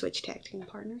need to switch tag team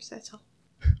partners. That's all.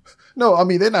 No, I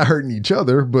mean, they're not hurting each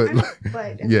other, but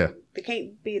But yeah. they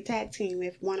can't be a tag team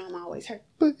if one of them always hurt.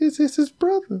 But it's his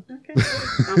brother. Okay,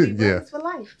 I'll be Yeah. brothers for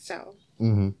life. So,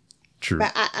 Mm-hmm. True.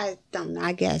 but I don't know.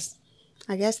 I guess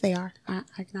they are. I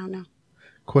don't know.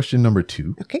 Question number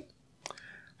 2. Okay.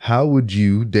 How would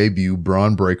you debut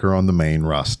Braun Breaker on the main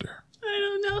roster? I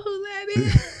don't know who that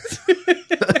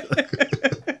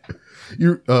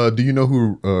is. Do you know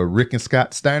who Rick and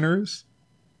Scott Steiner is?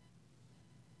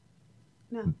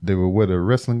 No. They were with a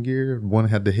wrestling gear. One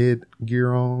had the head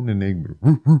gear on, and they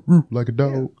roo, roo, roo, like a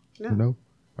dog. No. You know.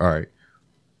 All right.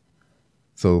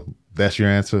 So that's your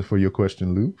answer for your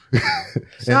question, Lou.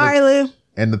 Sorry, Lou.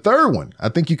 And the third one, I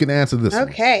think you can answer this one.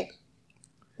 Okay.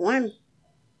 One.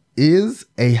 Is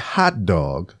a hot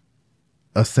dog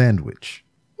a sandwich?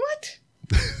 What?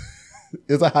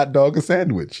 Is a hot dog a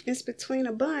sandwich? It's between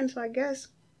a bun, so I guess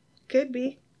could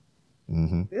be.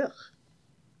 Mm-hmm. Ugh.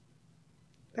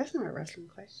 That's not a wrestling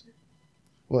question.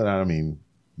 Well, I mean,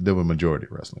 there were majority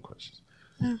wrestling questions.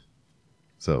 Yeah.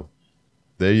 So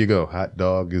there you go. Hot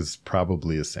dog is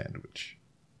probably a sandwich.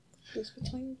 It's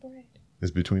between bread.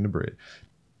 It's between the bread.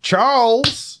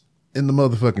 Charles in the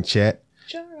motherfucking chat.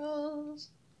 Charles.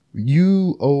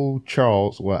 You owe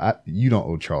Charles. Well, you don't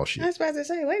owe Charles I shit. was about to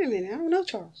say, wait a minute. I don't know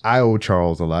Charles. I owe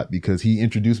Charles a lot because he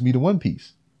introduced me to One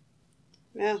Piece.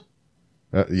 No.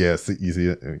 Yeah, you see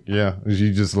it? Yeah.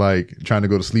 She just like trying to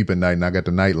go to sleep at night, and I got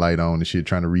the night light on and shit,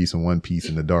 trying to read some One Piece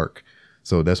in the dark.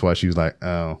 So that's why she was like,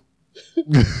 oh.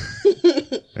 You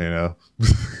know?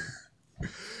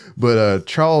 But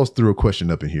Charles threw a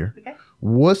question up in here. Okay.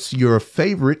 What's your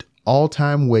favorite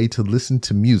all-time way to listen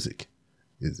to music?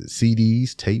 Is it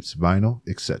CDs, tapes, vinyl,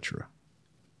 etc.?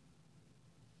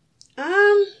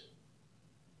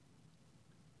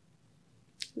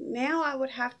 Now I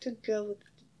would have to go with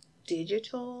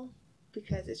digital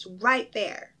because it's right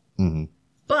there. Mm-hmm.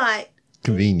 But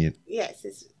Convenient. yes,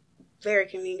 it's very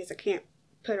convenient because I can't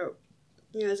put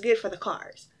it's good for the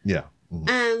cars. Yeah.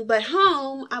 Mm-hmm. But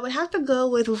home, I would have to go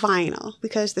with vinyl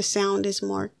because the sound is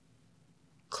more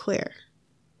clear.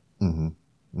 Mm-hmm.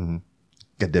 Mm-hmm.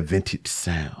 Got that vintage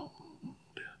sound.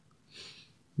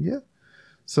 Yeah.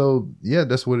 So yeah,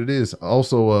 that's what it is.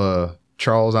 Also,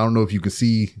 Charles, I don't know if you can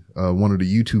see one of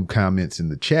the YouTube comments in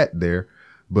the chat there,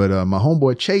 but my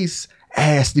homeboy Chase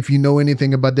asked if you know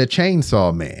anything about that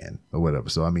Chainsaw Man or whatever.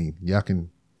 So I mean, y'all can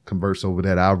converse over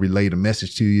that. I'll relay the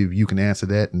message to you if you can answer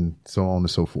that, and so on and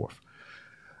so forth.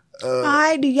 All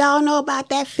right, do y'all know about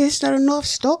that Fist of the North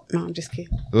Star? No, I'm just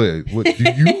kidding. Wait, what do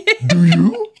you? Do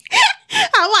you?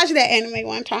 I watched that anime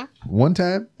one time. One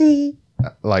time? Mm-hmm.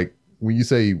 Like when you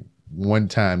say one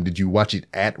time, did you watch it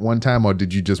at one time, or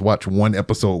did you just watch one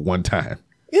episode one time?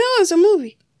 Yeah, it's a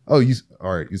movie. Oh,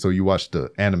 all right. So you watched the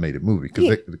animated movie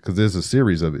because there's a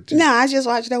series of it too. No, I just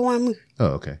watched that one movie.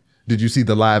 Oh, okay. Did you see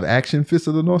the live action Fist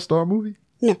of the North Star movie?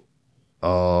 No.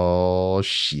 Oh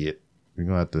shit! We're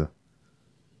gonna have to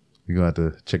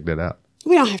check that out.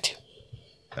 We don't have to.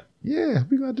 Yeah,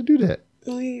 we're gonna have to do that.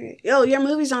 Oh, your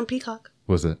movie's on Peacock.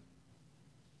 What's that?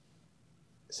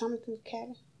 Something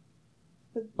Cabin.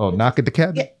 Oh, Knock at the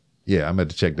Cabin? Yeah. Yeah, I'm going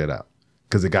to check that out.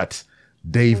 Because it got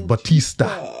Dave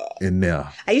Bautista in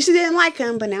there. I used to didn't like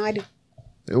him, but now I do.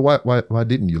 Why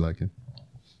didn't you like him?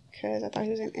 Because I thought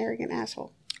he was an arrogant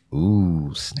asshole.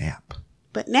 Ooh, snap.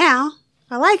 But now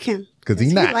I like him. Because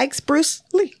he not. He likes Bruce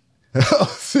Lee.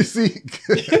 see.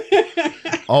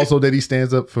 Also that he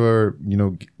stands up for,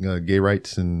 gay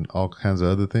rights and all kinds of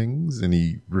other things. And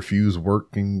he refused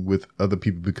working with other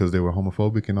people because they were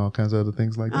homophobic and all kinds of other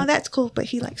things like that. Oh, that's cool. But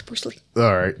he likes Bruce Lee.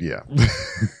 All right. Yeah.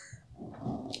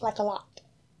 Like a lot.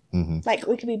 Mm-hmm. Like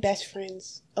we could be best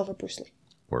friends over Bruce Lee.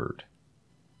 Word.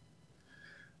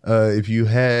 If you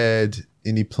had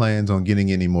any plans on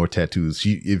getting any more tattoos,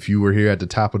 if you were here at the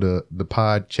top of the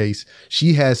pod, Chase,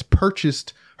 she has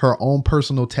purchased her own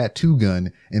personal tattoo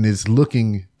gun and is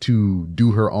looking to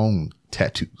do her own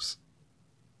tattoos.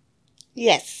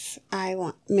 Yes, I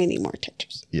want many more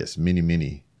tattoos. Yes, many,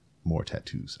 many more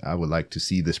tattoos. I would like to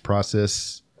see this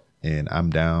process, and I'm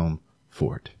down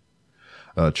for it.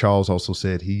 Charles also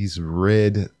said he's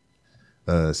read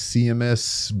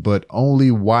CMS, but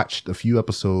only watched a few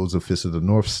episodes of Fist of the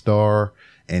North Star,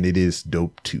 and it is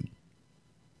dope too.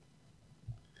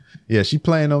 Yeah, she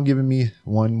planned on giving me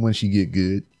one when she get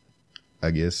good,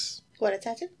 I guess. What, a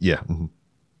tattoo? Yeah. Mm-hmm.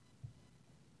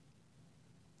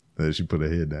 She put her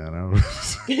head down. I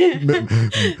don't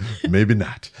know. Maybe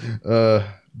not.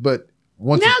 But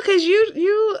once no, because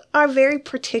you are very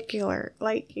particular.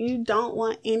 Like, you don't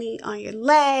want any on your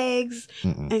legs,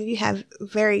 and you have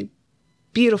very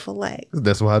beautiful legs.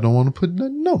 That's why I don't want to put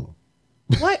nothing on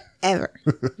them. Whatever.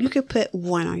 You could put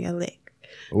one on your leg.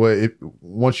 Well,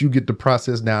 once you get the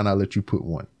process down, I'll let you put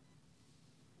one.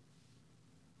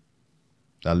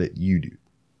 I'll let you do.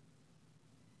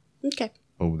 Okay.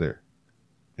 Over there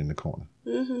in the corner.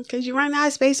 Because you run out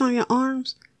of space on your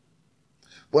arms.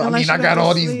 Well, Unless I you got got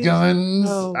all the these sleeves. guns.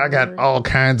 Oh, I got Lord. all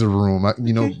kinds of room.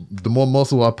 The more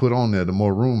muscle I put on there, the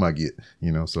more room I get,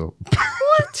 so.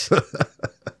 What?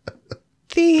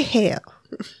 The hell?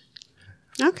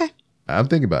 Okay. I'm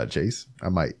thinking about it, Chase. I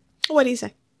might What do you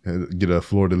say? get a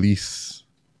fleur-de-lis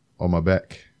on my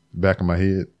back of my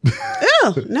head.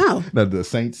 Oh, no. Not the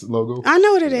Saints logo. I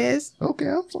know what it is, Okay,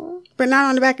 I'm fine. but not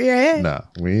on the back of your head. Nah,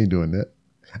 we ain't doing that.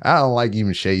 I don't like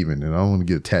even shaving, and I don't want to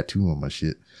get a tattoo on my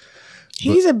shit.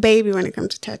 He's a baby when it comes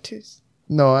to tattoos.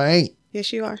 No, I ain't.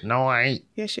 Yes, you are. No, I ain't.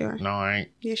 Yes, you are. No, I ain't.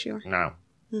 Yes, you are. No.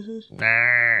 Mm-hmm.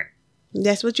 Nah.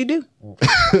 That's what you do.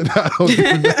 I don't do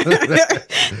none of that.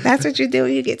 That's what you do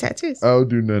when you get tattoos. I don't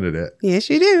do none of that. Yes,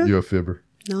 you do. You're a fibber.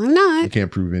 No, I'm You not. can't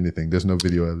prove anything. There's no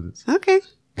video evidence. Okay.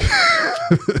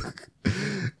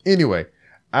 Anyway,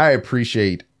 I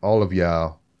appreciate all of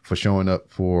y'all for showing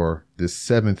up for this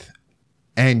 7th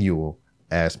annual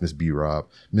Ask Miss B Rob.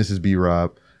 Mrs. B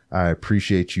Rob, I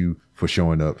appreciate you for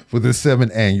showing up for the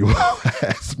 7th annual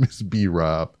Ask Miss B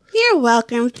Rob. You're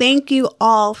welcome. Thank you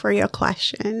all for your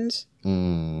questions.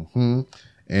 And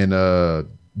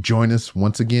join us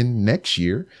once again next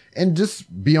year, and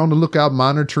just be on the lookout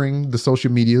monitoring the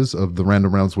social medias of the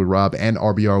Random Rounds with Rob and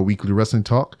RBR Weekly Wrestling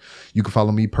Talk. You can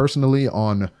follow me personally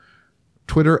on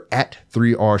Twitter at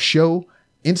 3R Show,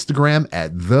 Instagram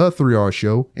at The 3R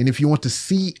Show. And if you want to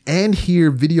see and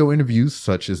hear video interviews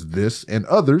such as this and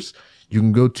others, you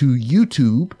can go to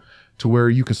YouTube, to where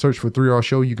you can search for 3R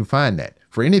Show. You can find that.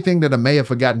 For anything that I may have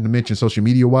forgotten to mention social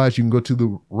media wise, you can go to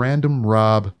the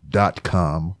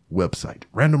randomrob.com website,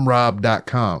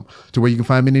 randomrob.com, to where you can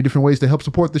find many different ways to help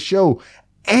support the show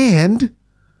and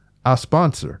our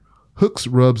sponsor, Hooks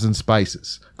Rubs and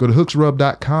Spices. Go to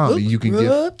hooksrub.com and you can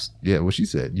get, yeah, what she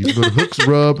said. You can go to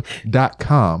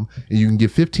hooksrub.com and you can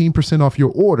get 15% off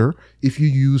your order if you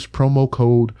use promo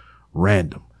code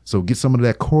random. So get some of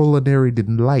that culinary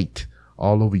delight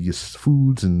all over your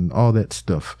foods and all that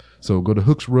stuff. So go to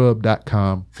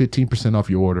hooksrub.com, 15% off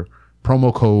your order,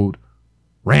 promo code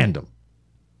random.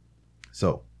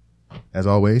 So, as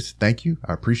always, thank you.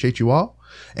 I appreciate you all,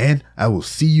 and I will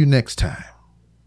see you next time.